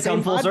even in the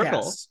same full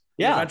circle.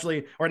 Yeah,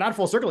 eventually, or not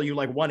full circle. You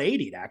like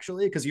 180'd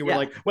actually, because you were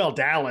like, well,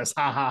 Dallas,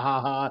 ha ha ha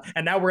ha.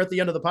 And now we're at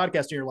the end of the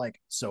podcast, and you're like,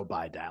 so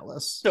by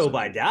Dallas. So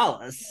by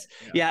Dallas.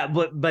 Yeah.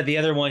 But the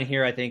other one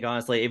here, I think,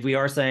 honestly, if we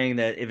are saying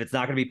that if it's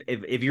not going to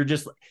be, if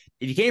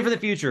you came for the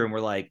future and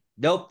we're like,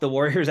 nope, the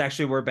Warriors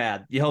actually were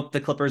bad. You hope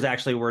the Clippers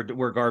actually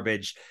were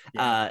garbage.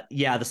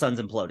 The Suns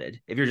imploded.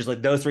 If you're just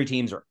like, those three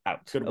teams are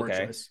out. Good word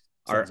choice.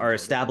 Are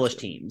established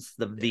teams,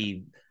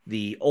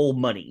 the old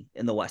money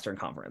in the Western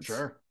Conference.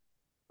 Sure.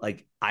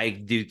 Like I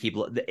do keep,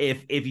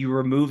 if you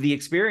remove the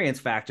experience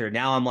factor,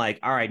 now I'm like,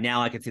 all right,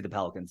 now I can see the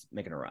Pelicans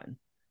making a run.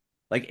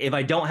 Like if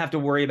I don't have to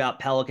worry about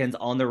Pelicans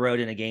on the road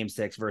in a game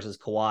 6 versus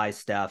Kawhi,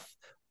 Steph,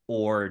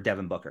 or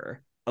Devin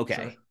Booker. Okay.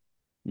 Sure.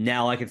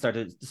 Now I can start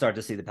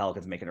to see the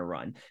Pelicans making a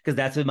run, because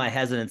that's been my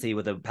hesitancy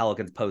with the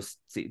Pelicans post.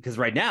 Because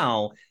right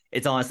now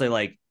it's honestly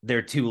like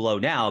they're too low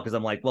now, because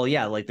I'm like, well,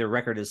 yeah, like their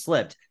record has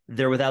slipped.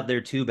 They're without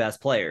their two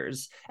best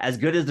players. As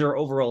good as their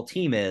overall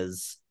team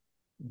is,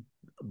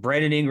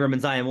 Brandon Ingram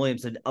and Zion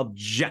Williamson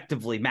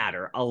objectively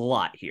matter a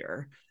lot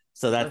here.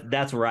 So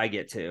that's where I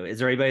get to. Is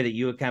there anybody that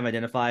you would kind of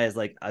identify as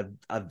like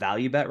a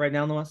value bet right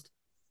now in the West?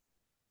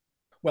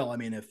 Well, I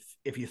mean,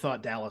 if you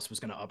thought Dallas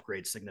was going to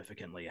upgrade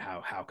significantly,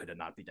 how could it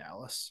not be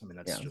Dallas? I mean,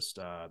 that's just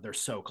they're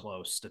so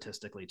close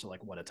statistically to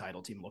like what a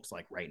title team looks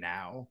like right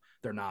now.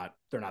 They're not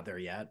there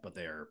yet, but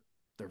they're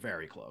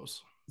very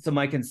close. So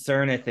my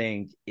concern, I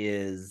think,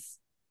 is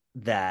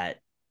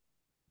that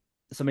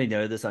somebody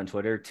noted this on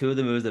Twitter. 2 of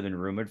the moves that have been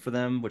rumored for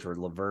them, which were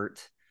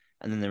LeVert,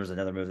 and then there was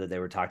another move that they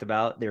were talked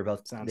about. They were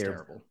both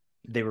terrible.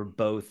 They were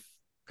both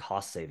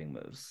cost saving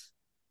moves.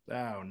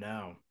 Oh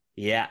no.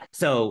 Yeah.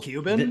 So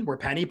Cuban, we're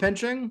penny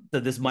pinching. So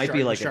this might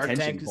be like Shark a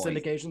Tank tension point.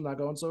 syndication not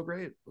going so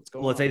great. What's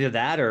going on? Well, it's either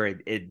that or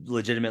it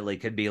legitimately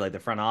could be like the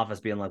front office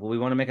being like, well, we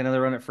want to make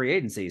another run at free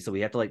agency. So we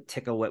have to like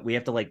chip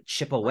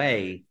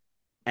away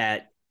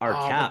at our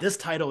cap. But this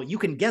title, you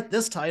can get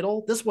this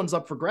title. This one's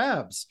up for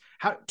grabs.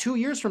 2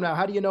 years from now,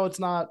 how do you know it's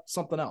not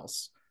something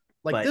else?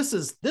 Like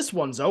this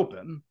one's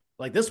open.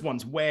 Like this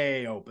one's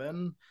way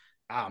open.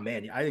 Oh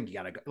man, I think you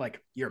gotta go.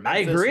 Like you're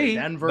Memphis, I agree.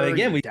 you're Denver, but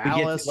again, we Dallas.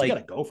 get to, like, you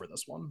gotta go for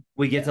this one.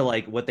 We get to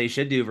like what they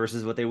should do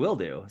versus what they will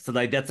do. So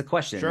like that's the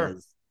question. Sure.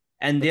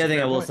 And the other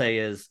thing I will say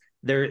is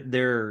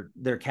their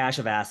cash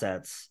of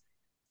assets.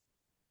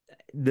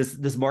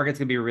 This market's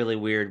gonna be really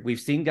weird. We've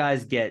seen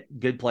guys get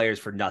good players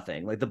for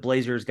nothing. Like the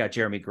Blazers got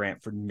Jeremy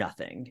Grant for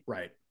nothing.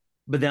 Right.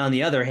 But then on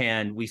the other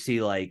hand, we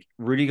see like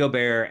Rudy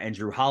Gobert and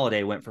Drew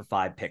Holiday went for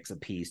 5 picks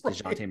apiece. Right.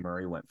 DeJounte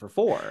Murray went for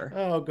 4.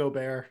 Oh,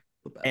 Gobert.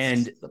 The best.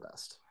 And the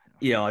best.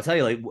 You know, I'll tell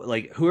you,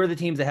 like who are the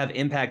teams that have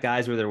impact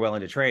guys where they're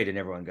willing to trade? And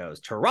everyone goes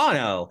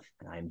Toronto.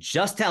 And I'm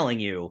just telling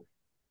you,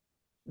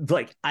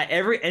 like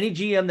any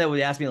GM that would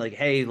ask me, like,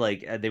 hey,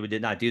 like they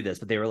did not do this,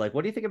 but they were like,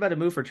 what do you think about a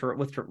move for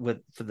Siakam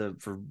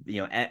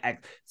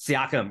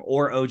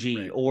or OG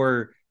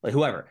or like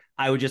whoever?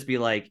 I would just be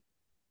like,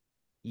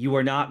 you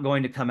are not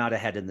going to come out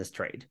ahead in this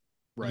trade.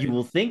 Right. You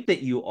will think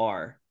that you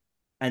are,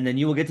 and then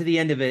you will get to the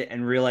end of it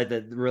and realize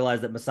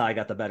that Masai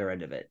got the better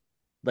end of it.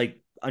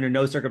 Like, under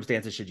no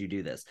circumstances should you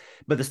do this.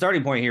 But the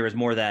starting point here is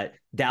more that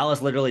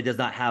Dallas literally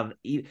doesn't have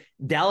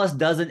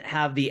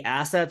the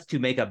assets to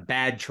make a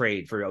bad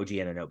trade for OG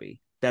Anunoby.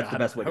 That's the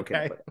best way to put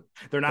it.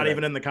 They're not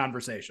even in the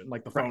conversation.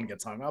 Like the phone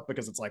gets hung up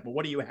because it's like, well,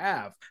 what do you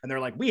have? And they're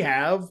like, we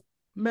have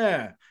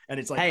meh. And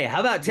it's like, hey, how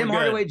about Tim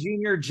Hardaway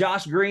Jr.,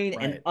 Josh Green,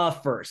 and a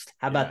first?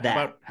 How about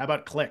that? How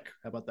about Click?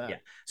 How about that? Yeah.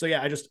 So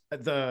yeah, I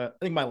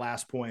think my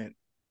last point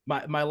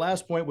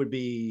would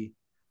be,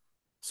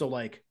 so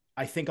like,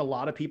 I think a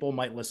lot of people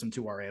might listen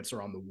to our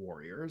answer on the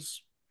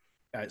Warriors,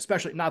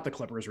 especially not the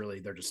Clippers,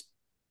 really. They're just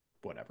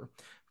whatever.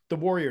 The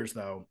Warriors,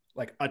 though,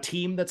 like a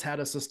team that's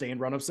had a sustained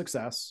run of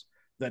success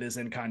that is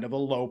in kind of a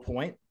low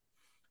point.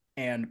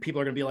 And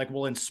people are going to be like,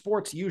 well, in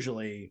sports,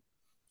 usually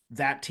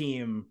that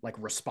team like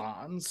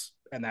responds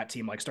and that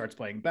team like starts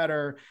playing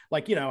better.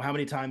 Like, you know, how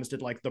many times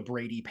did like the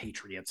Brady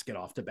Patriots get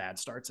off to bad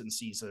starts in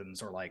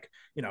seasons, or like,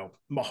 you know,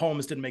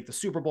 Mahomes didn't make the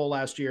Super Bowl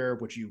last year,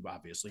 which you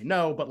obviously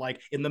know, but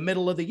like in the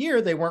middle of the year,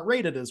 they weren't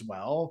rated as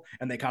well.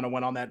 And they kind of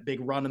went on that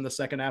big run in the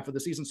second half of the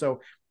season.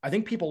 So I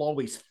think people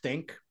always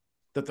think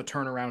that the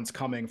turnaround's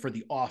coming for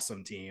the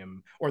awesome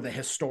team or the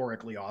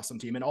historically awesome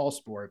team in all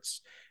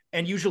sports.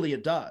 And usually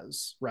it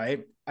does,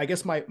 right? I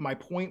guess my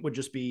point would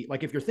just be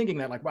like, if you're thinking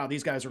that like, wow,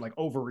 these guys are like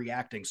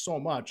overreacting so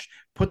much,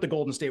 put the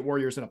Golden State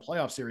Warriors in a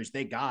playoff series,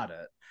 they got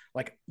it.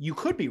 Like you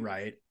could be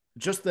right.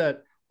 Just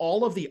that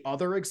all of the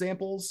other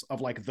examples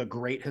of like the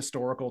great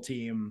historical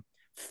team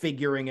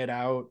figuring it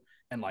out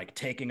and like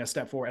taking a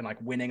step forward and like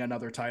winning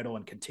another title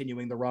and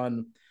continuing the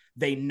run,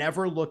 they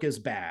never look as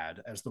bad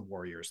as the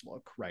Warriors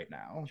look right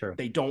now. Sure.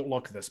 They don't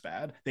look this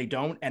bad. They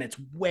don't. And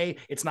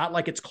it's not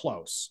like it's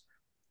close.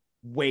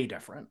 Way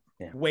different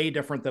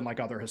than like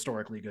other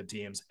historically good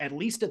teams, at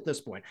least at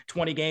this point.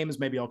 20 games,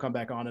 maybe I'll come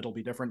back on, it'll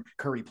be different.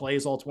 Curry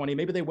plays all 20,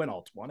 maybe they win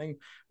all 20,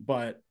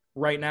 but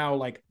right now,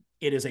 like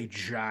it is a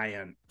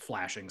giant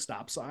flashing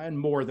stop sign,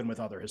 more than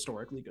with other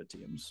historically good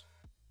teams.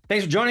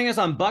 Thanks for joining us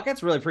on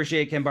Buckets. Really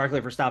appreciate Ken Barkley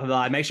for stopping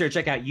by. Make sure to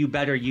check out You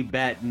Better You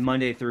Bet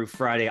Monday through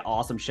Friday.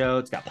 Awesome show.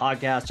 It's got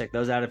podcasts. Check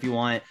those out if you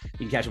want. You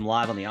can catch them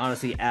live on the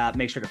Odyssey app.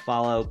 Make sure to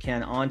follow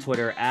Ken on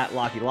Twitter at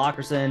Lockie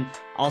Lockerson.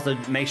 Also,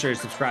 make sure to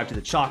subscribe to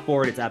the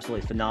Chalkboard. It's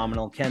absolutely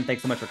phenomenal. Ken,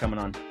 thanks so much for coming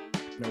on.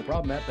 No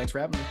problem, Matt. Thanks for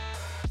having me.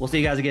 We'll see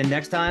you guys again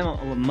next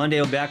time. Monday,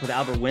 we'll be back with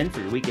Albert Wynn for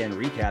your weekend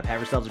recap. Have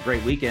yourselves a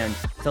great weekend.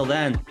 Till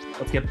then,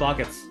 let's get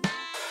buckets.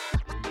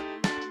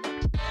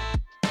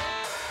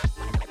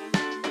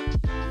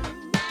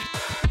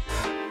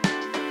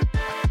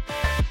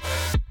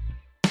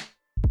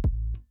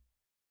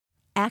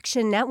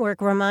 Action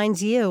Network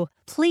reminds you,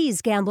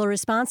 please gamble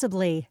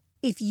responsibly.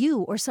 If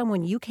you or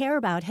someone you care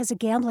about has a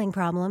gambling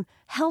problem,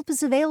 help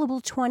is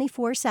available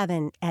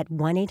 24/7 at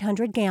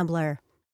 1-800-GAMBLER.